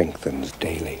spirit strengthens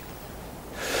daily.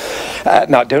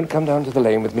 Now, don't come down to the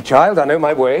lane with me, child. I know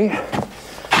my way.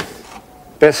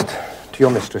 Best to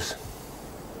your mistress.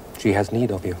 She has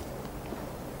need of you.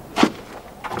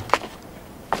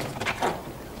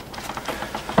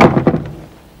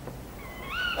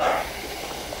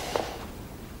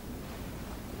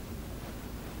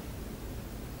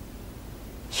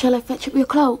 Shall I fetch up your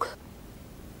cloak?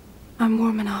 I'm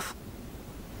warm enough.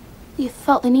 You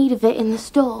felt the need of it in the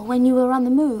store when you were on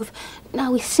the move.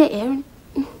 Now we sit here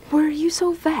and... Were you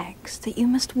so vexed that you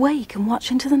must wake and watch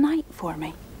into the night for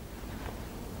me?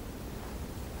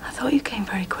 I thought you came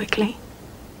very quickly.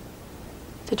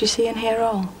 Did you see and hear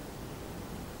all?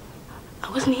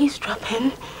 I wasn't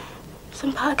eavesdropping.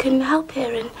 Some part I couldn't help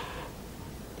hearing.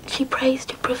 She praised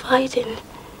your providing.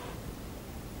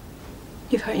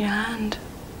 You've hurt your hand.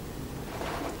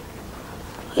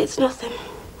 It's nothing.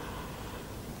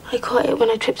 I caught it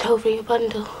when I tripped over your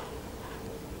bundle.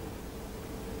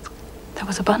 There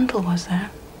was a bundle, was there?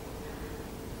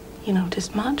 You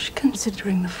noticed much,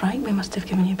 considering the fright we must have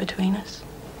given you between us.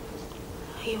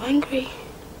 Are you angry?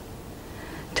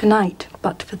 Tonight,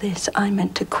 but for this, I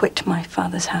meant to quit my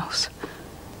father's house.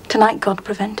 Tonight God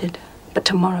prevented, but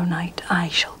tomorrow night I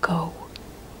shall go.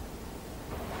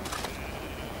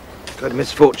 Could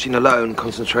misfortune alone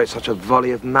concentrate such a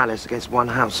volley of malice against one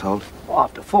household?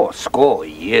 After 80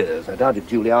 years, I doubt if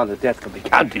Juliana's death can be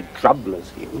counted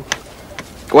troublous, Hugh.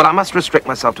 Well, I must restrict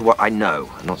myself to what I know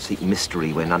and not seek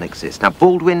mystery where none exists. Now,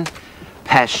 Baldwin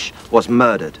Pesh was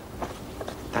murdered.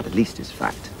 That at least is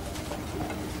fact.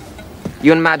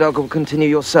 You and Mad Dog will continue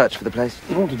your search for the place?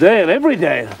 Well, today and every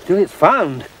day, till it's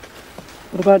found.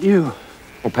 What about you?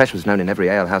 Well, Pesh was known in every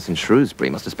alehouse in Shrewsbury.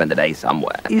 Must have spent a day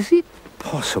somewhere. Is it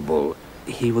possible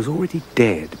he was already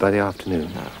dead by the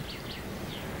afternoon?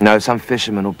 No, some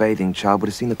fisherman or bathing child would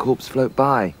have seen the corpse float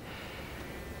by.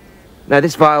 Now,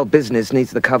 this vile business needs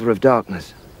the cover of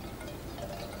darkness.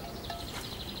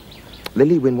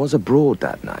 Lilywin was abroad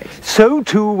that night. So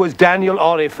too was Daniel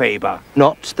Orifaber.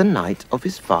 Not the night of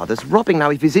his father's robbing. Now,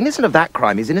 if he's innocent of that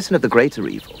crime, he's innocent of the greater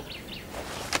evil.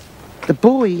 The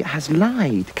boy has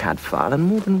lied, Cadfael, and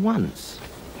more than once.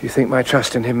 You think my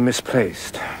trust in him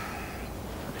misplaced?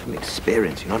 From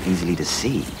experience, you're not easily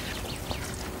deceived.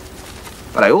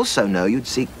 But I also know you'd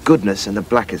seek goodness in the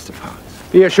blackest of hearts.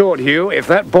 Be assured, Hugh, if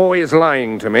that boy is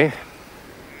lying to me,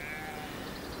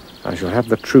 I shall have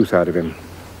the truth out of him.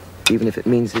 Even if it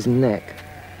means his neck.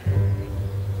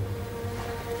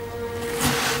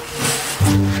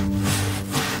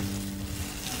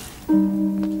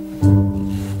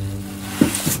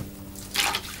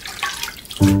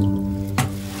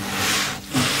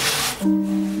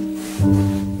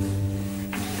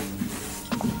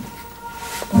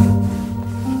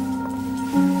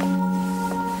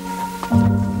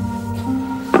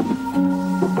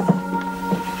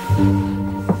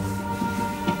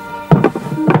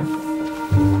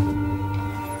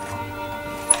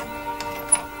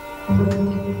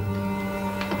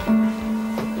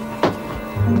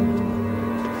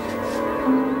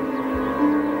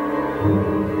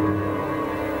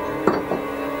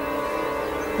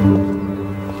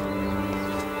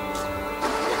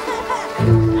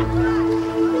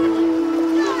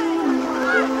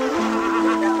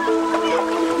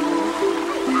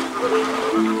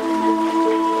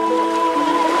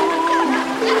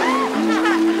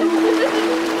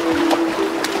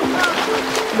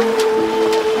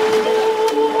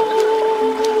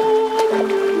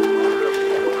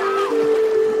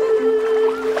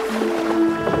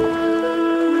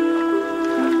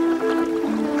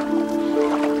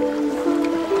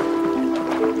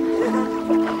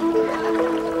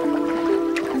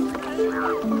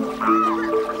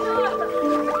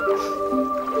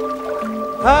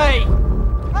 Hey!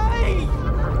 Hey!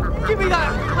 Give me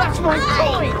that! That's my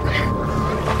coin!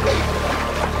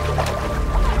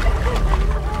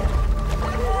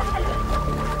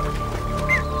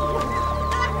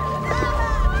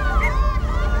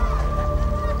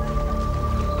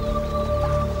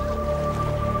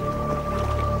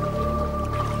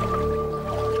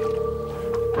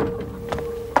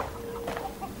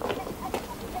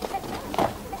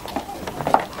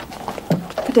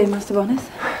 Good day, Master Bonneth.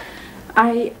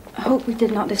 I hope we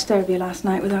did not disturb you last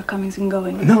night with our comings and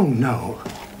goings. No, no.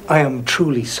 I am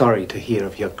truly sorry to hear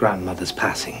of your grandmother's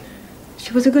passing.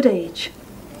 She was a good age.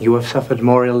 You have suffered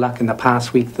more ill luck in the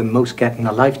past week than most get in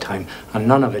a lifetime, and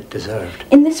none of it deserved.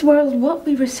 In this world, what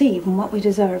we receive and what we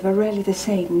deserve are rarely the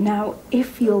same. Now,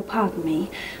 if you'll pardon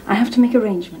me, I have to make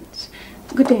arrangements.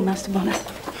 Good day, Master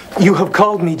Bonneth. You have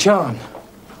called me John.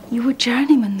 You were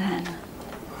journeyman then.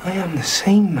 I am the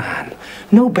same man,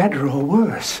 no better or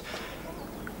worse.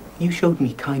 You showed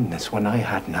me kindness when I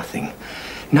had nothing.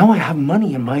 Now I have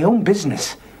money in my own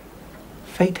business.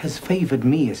 Fate has favored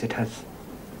me as it has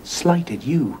slighted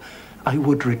you. I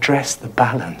would redress the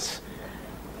balance.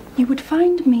 You would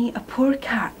find me a poor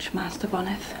catch, Master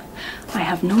Bonneth. I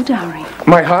have no dowry.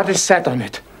 My heart is set on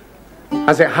it,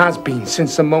 as it has been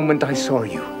since the moment I saw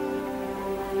you.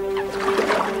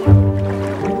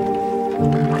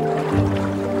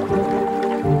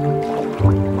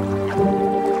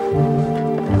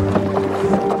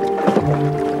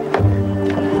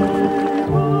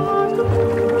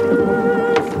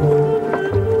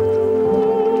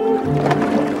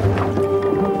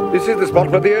 This is the spot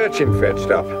where the urchin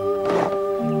fetched up.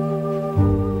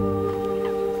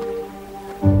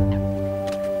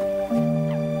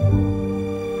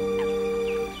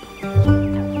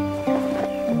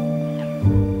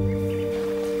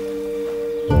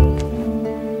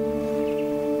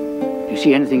 You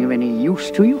see anything of any use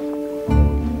to you?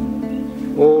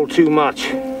 All too much.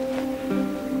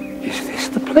 Is this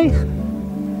the place?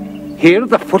 Here at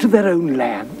the foot of their own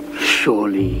land?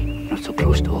 Surely not so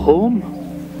close to home.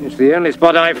 It's the only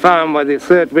spot I found where the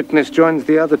third witness joins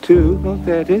the other two. Oh,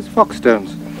 there it is,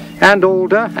 Foxstones. And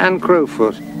Alder and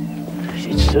Crowfoot. Is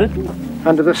it certain?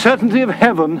 Under the certainty of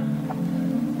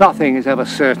heaven, nothing is ever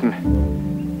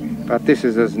certain. But this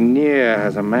is as near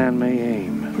as a man may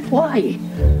aim. But why?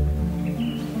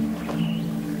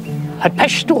 Had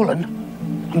Pesh stolen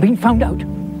and been found out?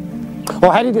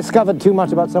 Or had he discovered too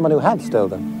much about someone who had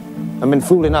stolen and been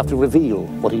fool enough to reveal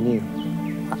what he knew?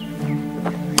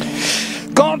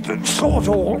 God saw it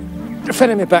all.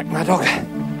 Ferry me back, Maddock.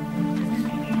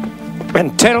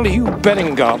 And tell you,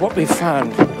 Berengar, what we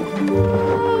found.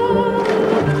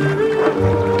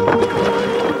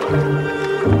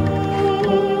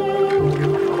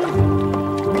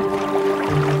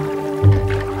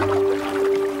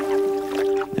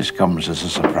 This comes as a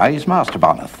surprise, Master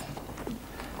Bonneth.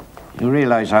 You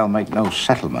realize I'll make no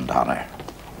settlement on her?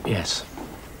 Yes.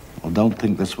 Well, don't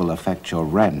think this will affect your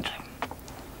rent.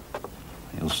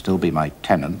 You'll still be my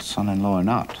tenant, son-in-law or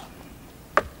not.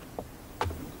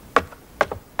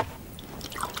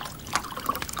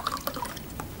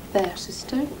 There,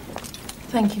 sister.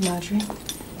 Thank you, Marjorie.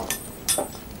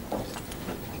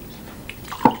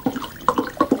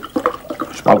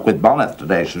 Spoke with Bonneth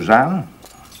today, Suzanne.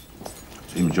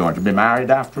 Seems you're to be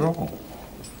married after all.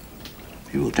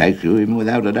 He will take you even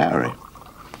without a dowry.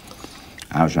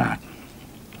 How's that?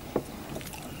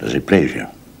 Does it please you?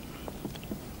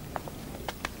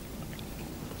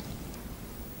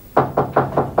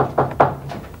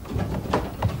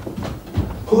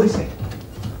 Who is it?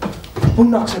 Who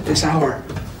knocks at this hour?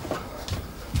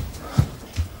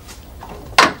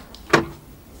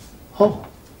 Oh,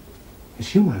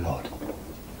 it's you, my lord.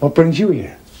 What brings you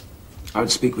here? I would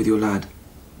speak with your lad.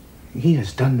 He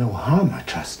has done no harm, I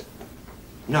trust.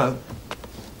 No,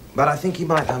 but I think he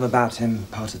might have about him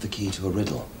part of the key to a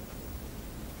riddle.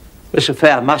 This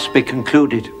affair must be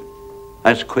concluded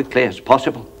as quickly as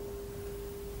possible.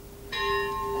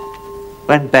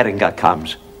 When Berengar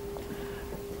comes,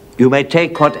 you may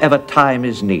take whatever time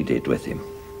is needed with him.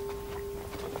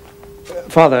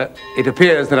 Father, it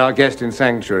appears that our guest in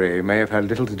sanctuary may have had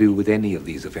little to do with any of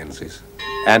these offences.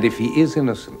 And if he is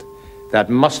innocent,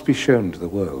 that must be shown to the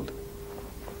world.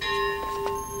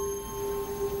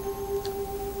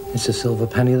 It's a silver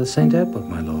penny of the St. Edward,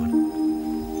 my lord.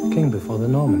 King before the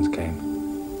Normans came.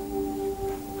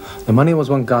 The money was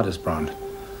one Godesbrand.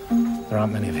 There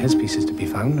aren't many of his pieces to be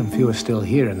found, and few are still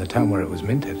here in the town where it was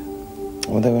minted.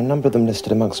 Well, there were a number of them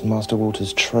listed amongst Master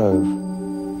Walter's trove.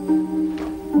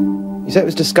 You say it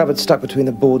was discovered stuck between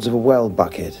the boards of a well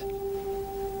bucket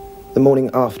the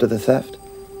morning after the theft?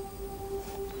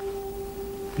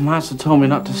 Master told me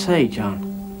not to say, John.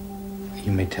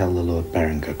 You may tell the Lord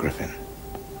Berengar, Griffin.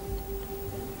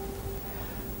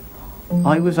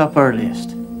 I was up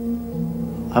earliest.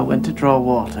 I went to draw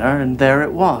water, and there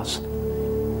it was.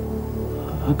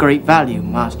 A great value,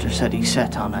 Master said he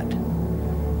set on it.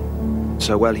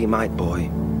 So well he might, boy.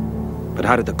 But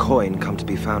how did the coin come to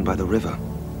be found by the river?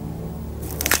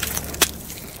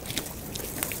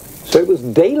 So it was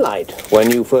daylight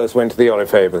when you first went to the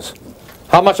Orifavers.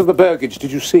 How much of the burgage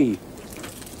did you see?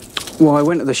 Well, I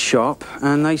went to the shop,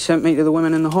 and they sent me to the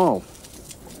women in the hall.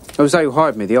 It was they who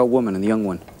hired me, the old woman and the young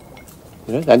one.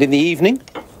 Yes. And in the evening?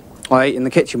 I ate in the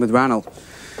kitchen with Ranald.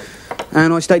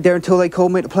 And I stayed there until they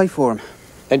called me to play for him.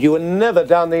 And you were never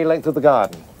down the length of the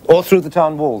garden? Or through the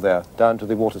town wall there, down to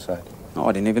the waterside? Oh,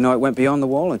 I didn't even know it went beyond the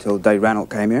wall until the day Ranald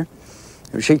came here.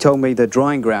 She told me the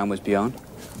drying ground was beyond.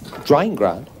 Drying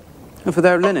ground? And for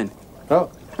their linen.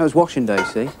 Oh. It was washing day,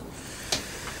 see?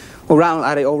 Well, Ranald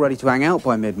had it all ready to hang out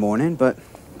by mid-morning, but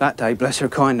that day, bless her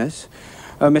kindness,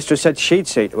 her mistress said she'd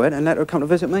see to it and let her come to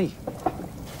visit me.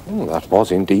 Oh, that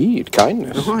was indeed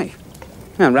kindness. Aye.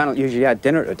 And Ranald usually had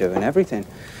dinner to do and everything.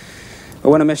 But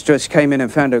when her mistress came in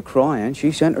and found her crying,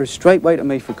 she sent her straight way to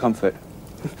me for comfort.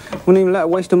 Wouldn't even let her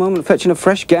waste a moment fetching a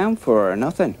fresh gown for her or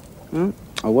nothing.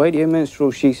 Away to your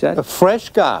minstrel, she said. A fresh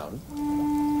gown?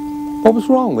 What was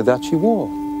wrong with that she wore?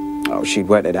 Oh, she'd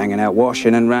wet it hanging out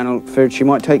washing, and Ranald feared she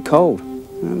might take cold.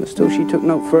 But still, she took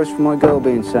note first for my girl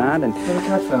being sad, and... Brother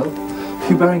Cadfael,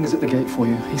 Hugh Baringer's at the gate for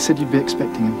you. He said you'd be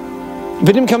expecting him.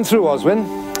 Bid him come through, Oswin.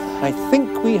 I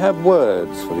think we have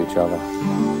words for each other.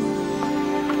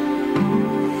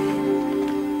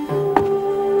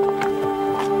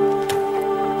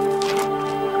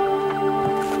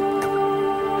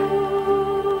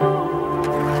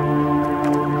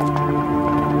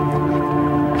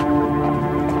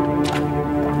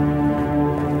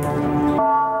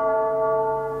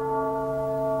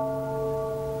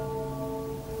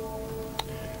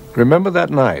 Remember that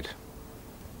night?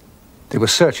 They were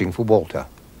searching for Walter.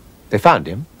 They found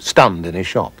him, stunned in his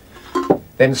shop.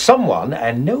 Then someone,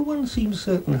 and no one seems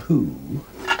certain who,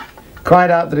 cried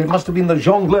out that it must have been the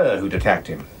jongleur who'd attacked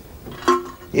him.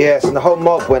 Yes, and the whole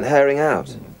mob went herring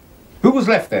out. Who was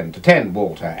left then to tend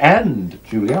Walter and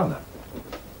Juliana?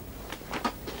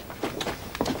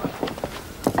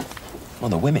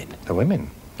 Well, the women. The women,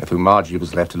 of whom Marjorie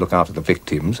was left to look after the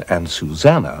victims, and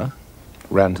Susanna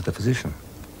ran to the physician.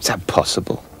 Is that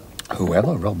possible?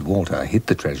 Whoever robbed Walter hid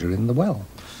the treasure in the well.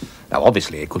 Now,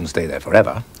 obviously, it couldn't stay there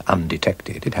forever.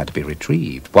 Undetected, it had to be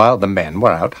retrieved, while the men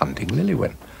were out hunting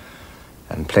Lillywhen,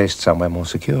 and placed somewhere more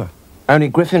secure. Only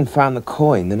Griffin found the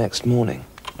coin the next morning.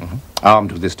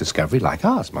 Armed with this discovery, like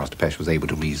us, Master Pesh was able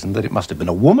to reason that it must have been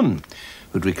a woman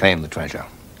who'd reclaimed the treasure.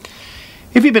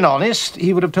 If he'd been honest,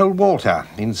 he would have told Walter.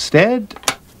 Instead,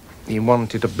 he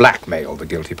wanted to blackmail the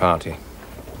guilty party.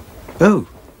 Oh.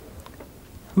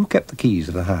 Who kept the keys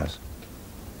of the house?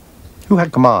 Who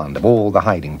had command of all the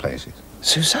hiding places?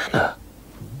 Susanna.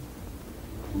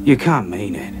 You can't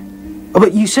mean it. Oh,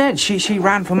 but you said she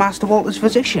ran for Master Walter's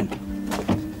physician.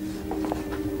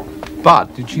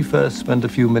 But did she first spend a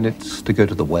few minutes to go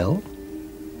to the well?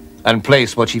 And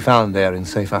place what she found there in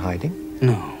safer hiding?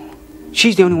 No.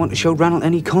 She's the only one that showed Ranald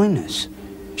any kindness.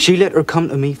 She let her come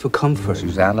to me for comfort.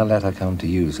 Susanna let her come to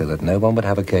you so that no one would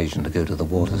have occasion to go to the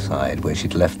waterside where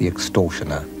she'd left the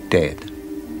extortioner dead.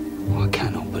 Oh, I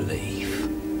cannot believe.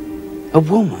 A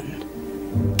woman.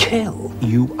 Kill.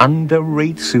 You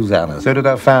underrate Susanna. So did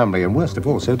her family, and worst of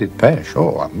all, so did Pesh.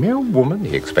 Oh, a mere woman,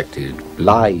 he expected.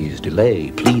 Lies,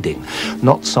 delay, pleading.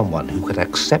 Not someone who could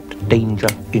accept danger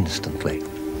instantly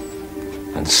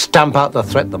and stamp out the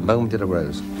threat the moment it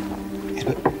arose. Yes,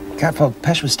 but Cadfael,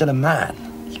 Pesh was still a man.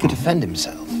 He could defend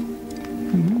himself.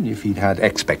 If he'd had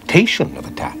expectation of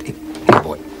attack. Here,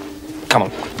 boy. Come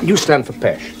on, you stand for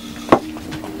Pesh.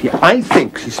 Yeah, I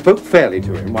think she spoke fairly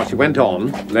to him while she went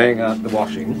on, laying out the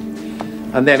washing.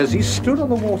 And then as he stood on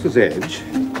the water's edge,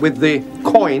 with the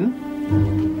coin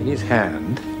in his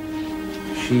hand,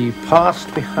 she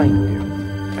passed behind him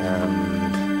and...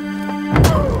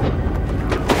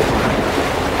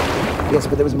 Yes,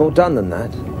 but there was more done than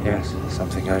that. Yes,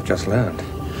 something I've just learned.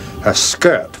 Her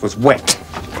skirt was wet.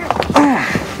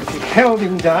 She held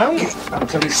him down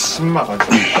until he smothered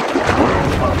her.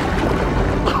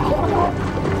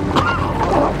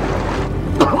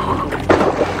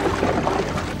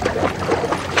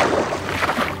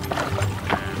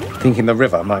 Thinking the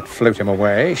river might float him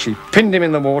away, she pinned him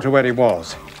in the water where he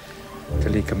was,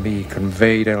 till he can be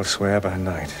conveyed elsewhere by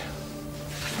night.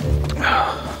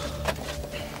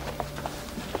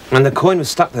 And the coin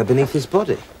was stuck there beneath his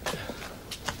body.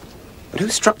 But who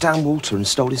struck down Walter and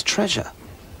stole his treasure?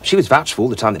 She was vouched for all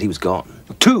the time that he was gone.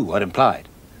 Two were implied.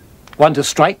 One to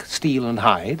strike, steal and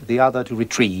hide, the other to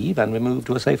retrieve and remove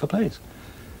to a safer place.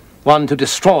 One to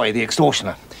destroy the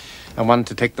extortioner, and one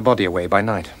to take the body away by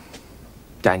night.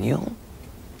 Daniel?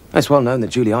 It's well known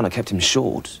that Juliana kept him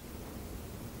short.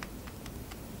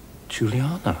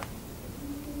 Juliana?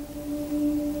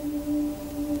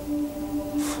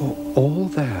 For all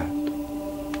that,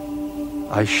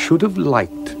 I should have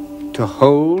liked to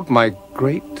hold my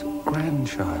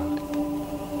great-grandchild.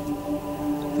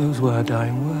 Those were her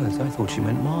dying words. I thought she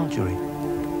meant Marjorie.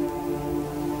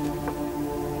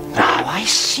 Now I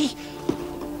see.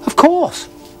 Of course.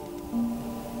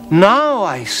 Now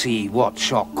I see what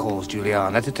shock caused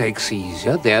Juliana to take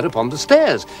seizure there upon the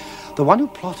stairs. The one who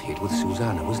plotted with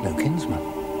Susanna was no kinsman,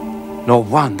 nor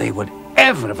one they would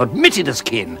ever have admitted as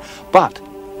kin. But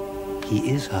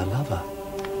he is her lover.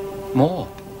 More,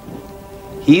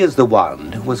 he is the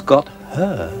one who has got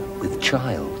her with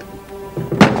child.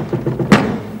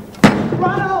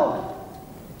 Ranald!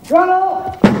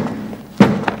 Ranald!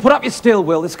 Put up your steel,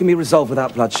 Will. This can be resolved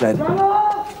without bloodshed.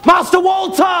 Ranald! Master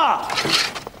Walter!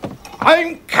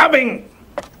 I'm coming!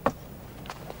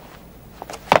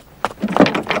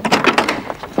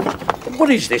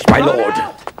 What is this, my lord?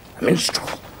 A minstrel.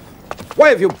 Why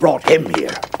have you brought him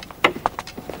here?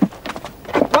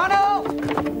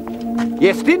 Ranald!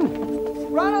 Yes, Din?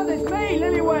 Ranald, it's me,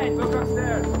 Lillywhen! Look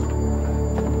upstairs.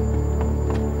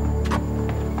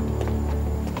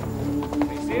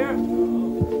 He's here?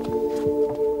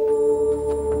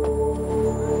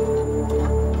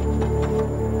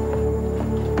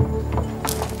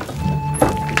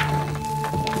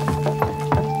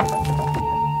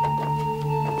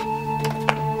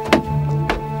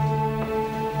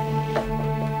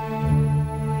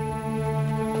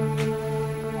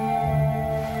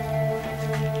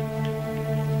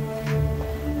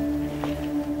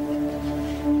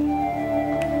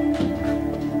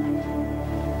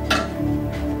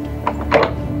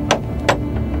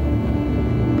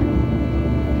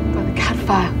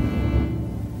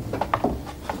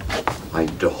 My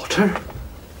daughter?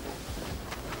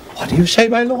 What do you say,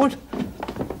 my lord?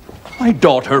 My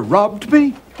daughter robbed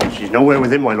me? She's nowhere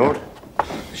within, my lord.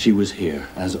 She was here,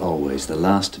 as always, the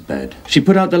last bed. She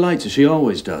put out the lights as she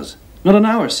always does. Not an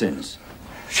hour since.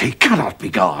 She cannot be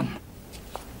gone.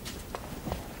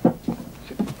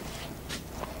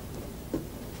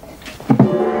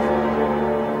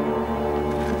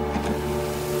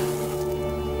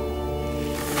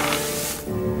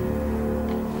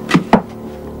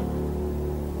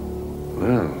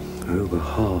 Well, over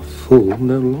half full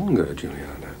no longer,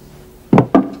 Juliana.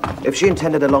 If she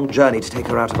intended a long journey to take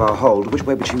her out of our hold, which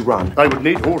way would she run? I would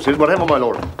need horses, whatever, my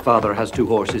lord. Father has 2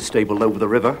 horses stabled over the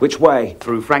river. Which way?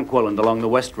 Through Frankwell and along the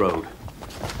west road.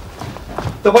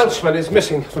 The Welshman is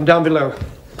missing from down below.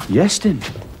 Yestin.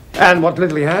 And what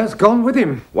little he has, gone with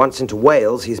him. Once into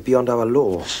Wales, he's beyond our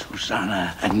law.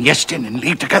 Susanna and Yestin in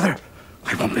league together?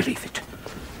 I won't believe it.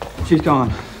 She's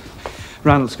gone.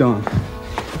 Ranald's gone.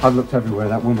 I've looked everywhere.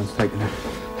 That woman's taken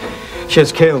her. She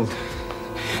has killed.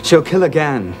 She'll kill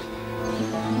again.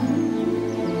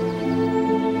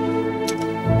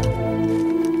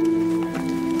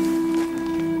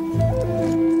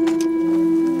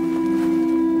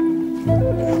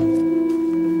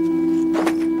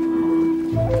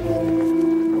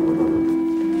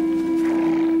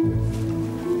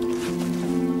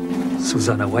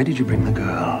 Susanna, why did you bring the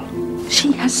girl?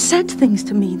 She has said things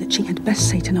to me that she had best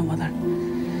say to no other.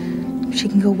 She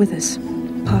can go with us,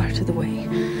 part of the way.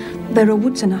 There are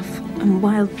woods enough and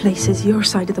wild places your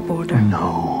side of the border.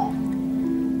 No.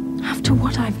 After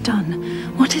what I've done,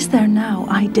 what is there now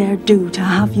I dare do to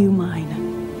have you mine?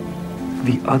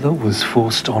 The other was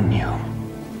forced on you.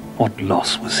 What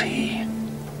loss was he?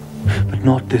 But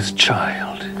not this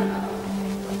child.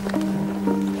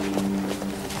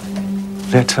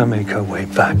 Let her make her way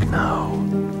back now.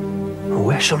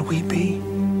 Where shall we be?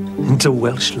 Into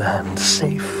Welsh land,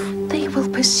 safe. They will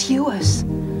pursue us.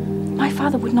 My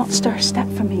father would not stir a step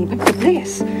from me, but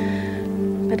Grace,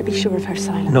 better be sure of her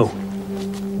silence. No.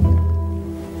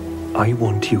 I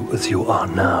want you as you are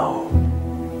now.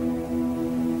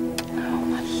 Oh,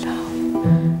 my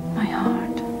love, my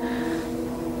heart.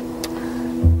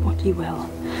 What you will.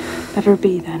 Better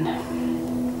be then.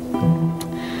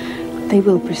 They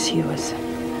will pursue us.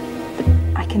 But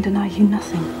I can deny you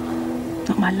nothing.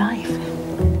 Not my life.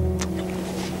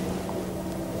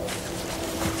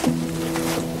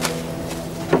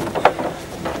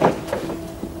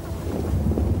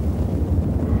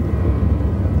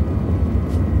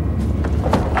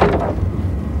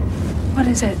 What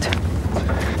is it?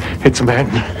 It's men.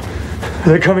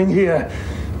 They're coming here.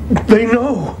 They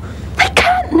know. They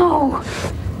can't know.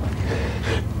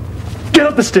 Get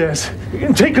up the stairs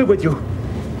and take her with you.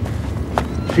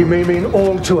 She may mean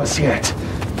all to us yet.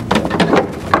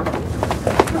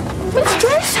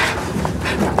 Mistress?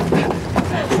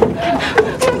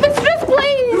 Mistress,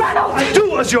 please! Ranald!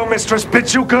 Do as your mistress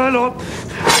bids you, girl,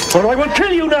 or I will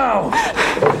kill you now!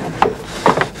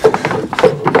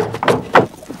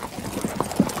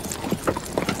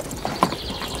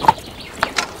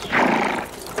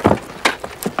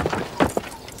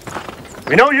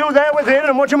 We know you there within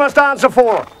and what you must answer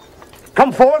for.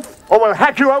 Come forth, or we'll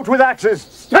hack you out with axes.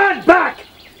 Stand back!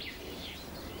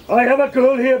 I have a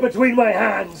girl here between my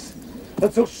hands,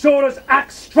 and so sure as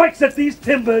axe strikes at these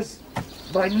timbers,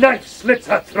 my knife slits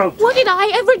her throat. What did I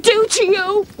ever do to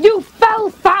you? You fell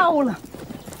foul!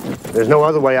 There's no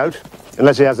other way out,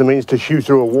 unless he has the means to shoot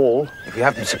through a wall. If you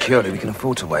have them securely, we can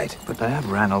afford to wait. But they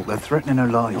have Ranald. They're threatening her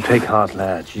life. Take heart,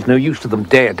 lad. She's no use to them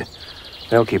dead.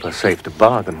 They'll keep her safe to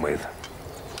bargain with.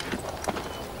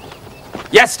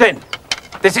 Yestin!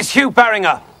 This is Hugh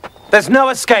Beringer. There's no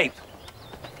escape.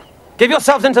 Give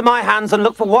yourselves into my hands and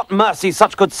look for what mercy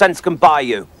such good sense can buy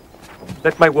you.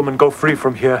 Let my woman go free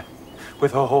from here,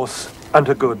 with her horse and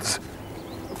her goods.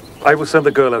 I will send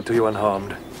the girl out to you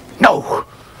unharmed. No!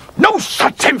 No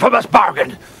such infamous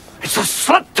bargain! It's a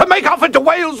slut to make off into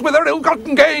Wales with her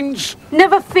ill-gotten gains!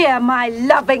 Never fear, my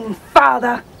loving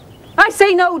father. I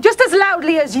say no just as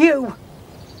loudly as you.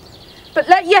 But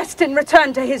let Yestin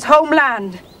return to his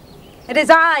homeland. It is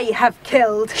I have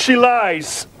killed. She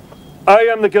lies. I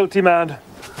am the guilty man.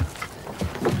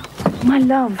 My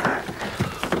love,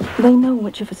 they know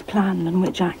which of us planned and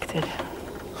which acted.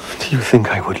 Do you think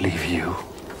I would leave you?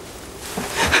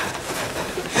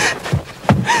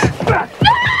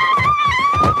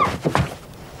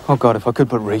 Oh, God, if I could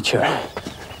but reach her.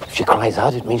 If she cries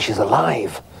out, it means she's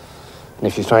alive. And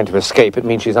if she's trying to escape, it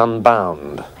means she's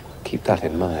unbound. Keep that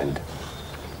in mind.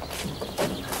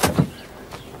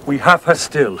 We have her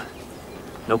still.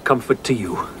 No comfort to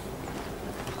you.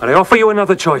 And I offer you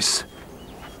another choice.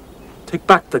 Take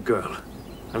back the girl,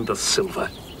 and the silver.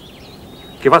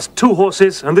 Give us 2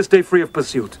 horses and this day free of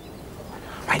pursuit.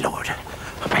 My lord,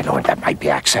 that might be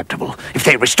acceptable if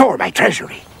they restore my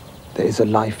treasury. There is a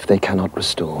life they cannot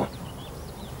restore.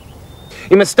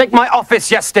 You mistake my office,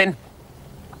 Yestin.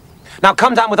 Now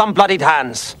come down with unbloodied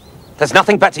hands. There's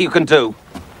nothing better you can do.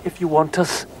 If you want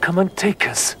us, come and take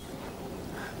us.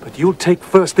 But you'll take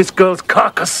first this girl's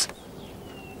carcass.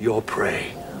 Your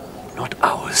prey, not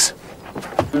ours.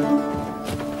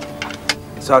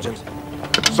 Sergeant.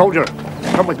 Soldier,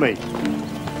 come with me.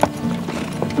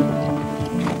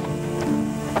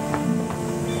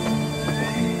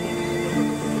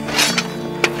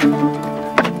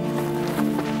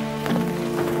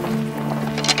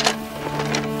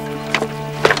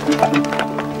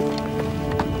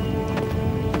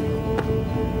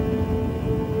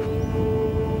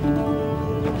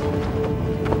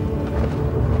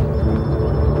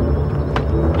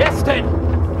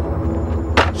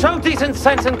 Show decent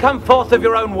sense and come forth of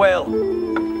your own will.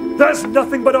 There's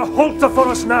nothing but a halter for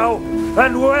us now,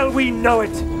 and well we know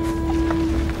it.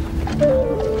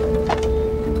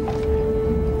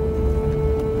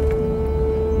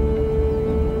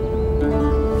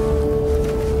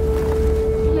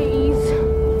 Please,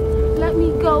 let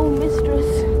me go,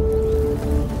 mistress.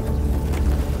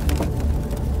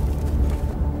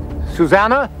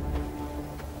 Susanna?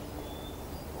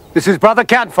 This is Brother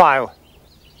Cadfael.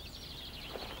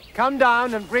 Come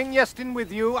down and bring Yestin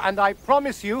with you, and I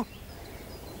promise you,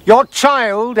 your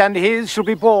child and his shall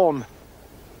be born.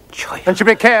 And shall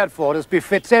be cared for as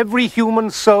befits every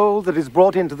human soul that is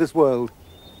brought into this world.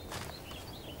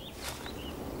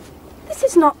 This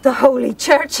is not the Holy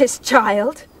Church's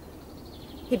child.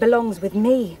 He belongs with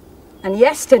me, and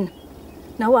Yestin.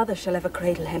 No other shall ever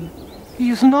cradle him. He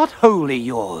is not wholly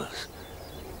yours.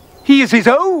 He is his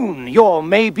own, your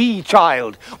may-be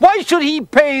child. Why should he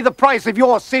pay the price of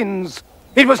your sins?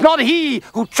 It was not he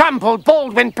who trampled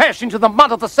Baldwin Pesh into the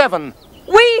mud of the Severn.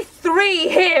 We 3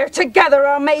 here together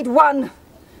are made one.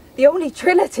 The only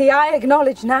trinity I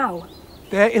acknowledge now.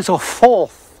 There is a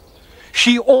 4th.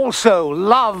 She also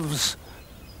loves.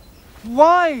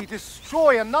 Why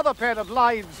destroy another pair of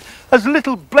lives as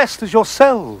little blessed as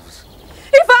yourselves?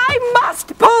 If I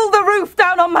must pull the roof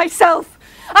down on myself,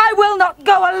 I will not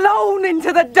go alone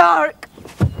into the dark.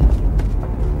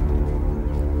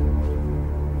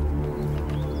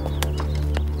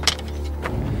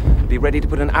 Be ready to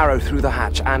put an arrow through the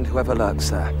hatch and whoever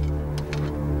lurks there.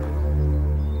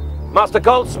 Master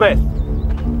Goldsmith!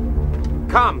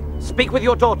 Come, speak with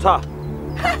your daughter.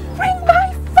 Bring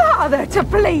my father to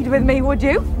plead with me, would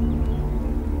you?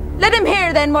 Let him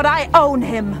hear then what I own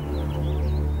him.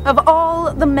 Of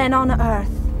all the men on earth,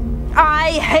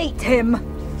 I hate him.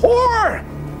 Whore!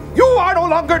 You are no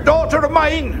longer daughter of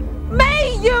mine!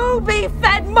 May you be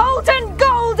fed molten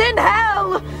gold in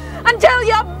hell until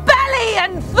your belly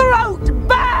and throat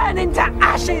burn into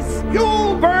ashes!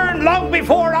 You'll burn long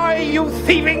before I, you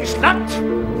thieving slut!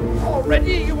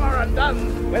 Already you are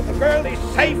undone. When the girl is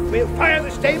safe, we'll fire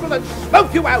the stable and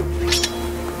smoke you out!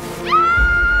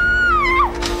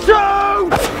 Shoot! No!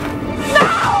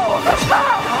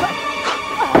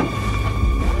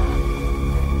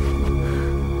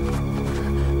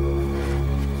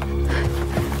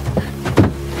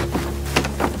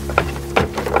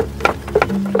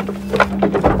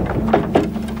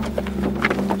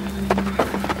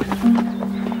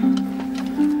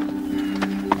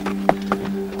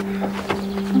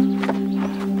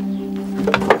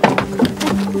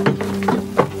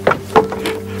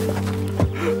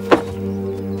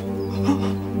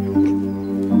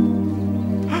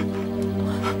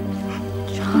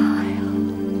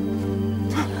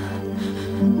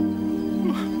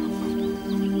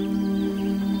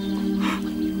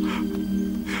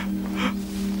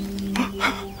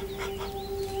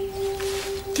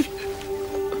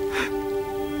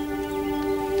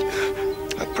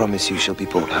 I promise you shall be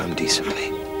brought home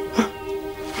decently.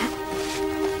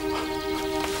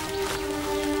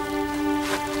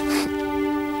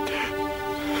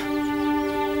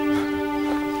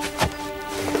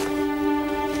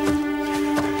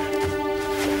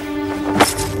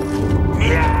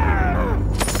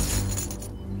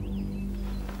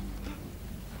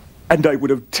 And I would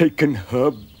have taken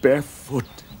her barefoot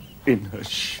in her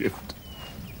shift.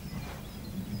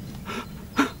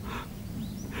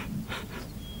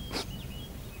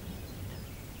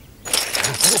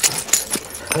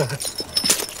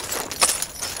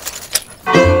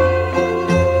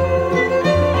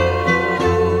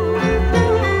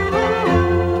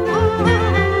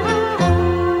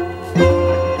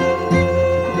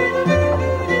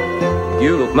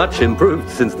 You look much improved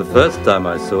since the first time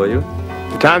I saw you.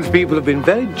 townspeople have been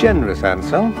very generous,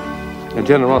 Ansel. A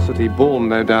generosity born,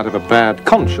 no doubt, of a bad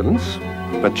conscience,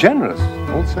 but generous,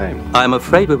 all the same. I'm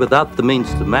afraid we're without the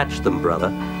means to match them, brother.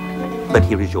 But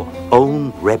here is your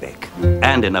own Rebek,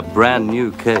 and in a brand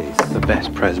new case. The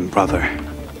best present, brother.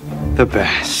 The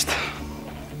best.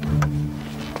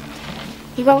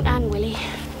 He won't hang, will he?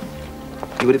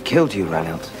 He would have killed you,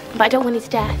 Ranald. But I don't want his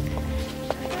death.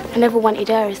 I never wanted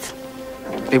hers.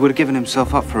 He would have given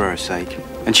himself up for her sake.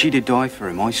 And she did die for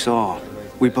him, I saw.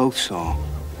 We both saw.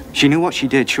 She knew what she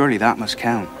did, surely that must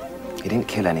count. He didn't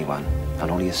kill anyone, and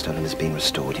all he has stolen has been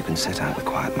restored. You can set out with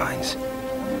quiet minds.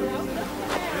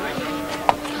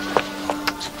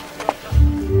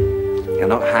 He'll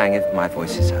not hang if my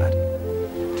voice is heard.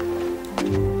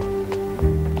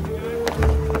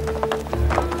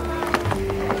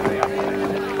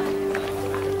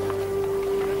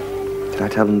 Did I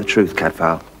tell them the truth,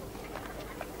 Cadfael?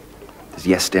 Does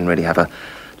Iestyn really have a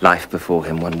life before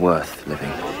him, one worth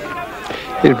living?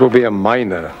 It will be a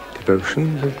minor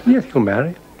devotion, but yes, he'll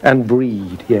marry. And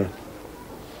breed, yes.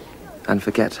 And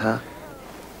forget her?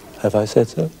 Have I said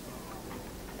so?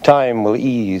 Time will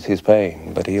ease his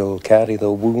pain, but he'll carry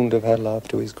the wound of her love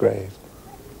to his grave.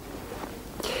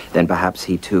 Then perhaps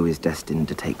he too is destined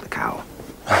to take the cowl.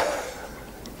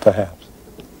 Perhaps.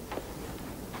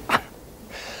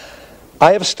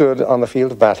 I have stood on the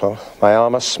field of battle, my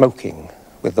armor smoking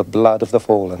with the blood of the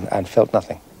fallen, and felt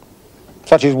nothing.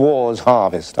 Such is war's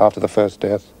harvest after the first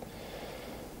death.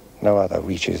 No other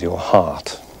reaches your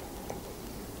heart.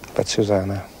 But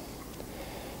Susanna,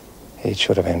 it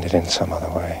should have ended in some other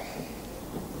way.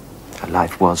 Her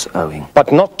life was owing.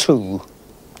 But not to.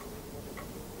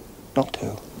 Not to.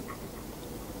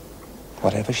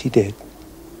 Whatever she did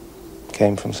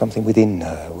came from something within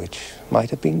her which might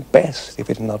have been best if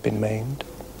it had not been maimed.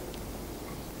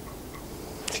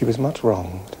 She was much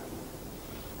wronged.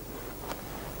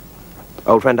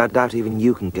 Old friend, I doubt even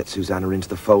you can get Susanna into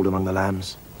the fold among the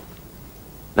lambs.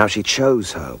 Now she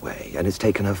chose her way, and it's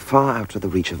taken her far out of the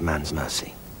reach of man's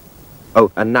mercy.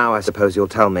 Oh, and now I suppose you'll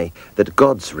tell me that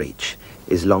God's reach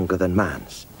is longer than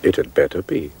man's. It had better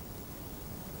be.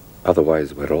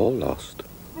 Otherwise, we're all lost.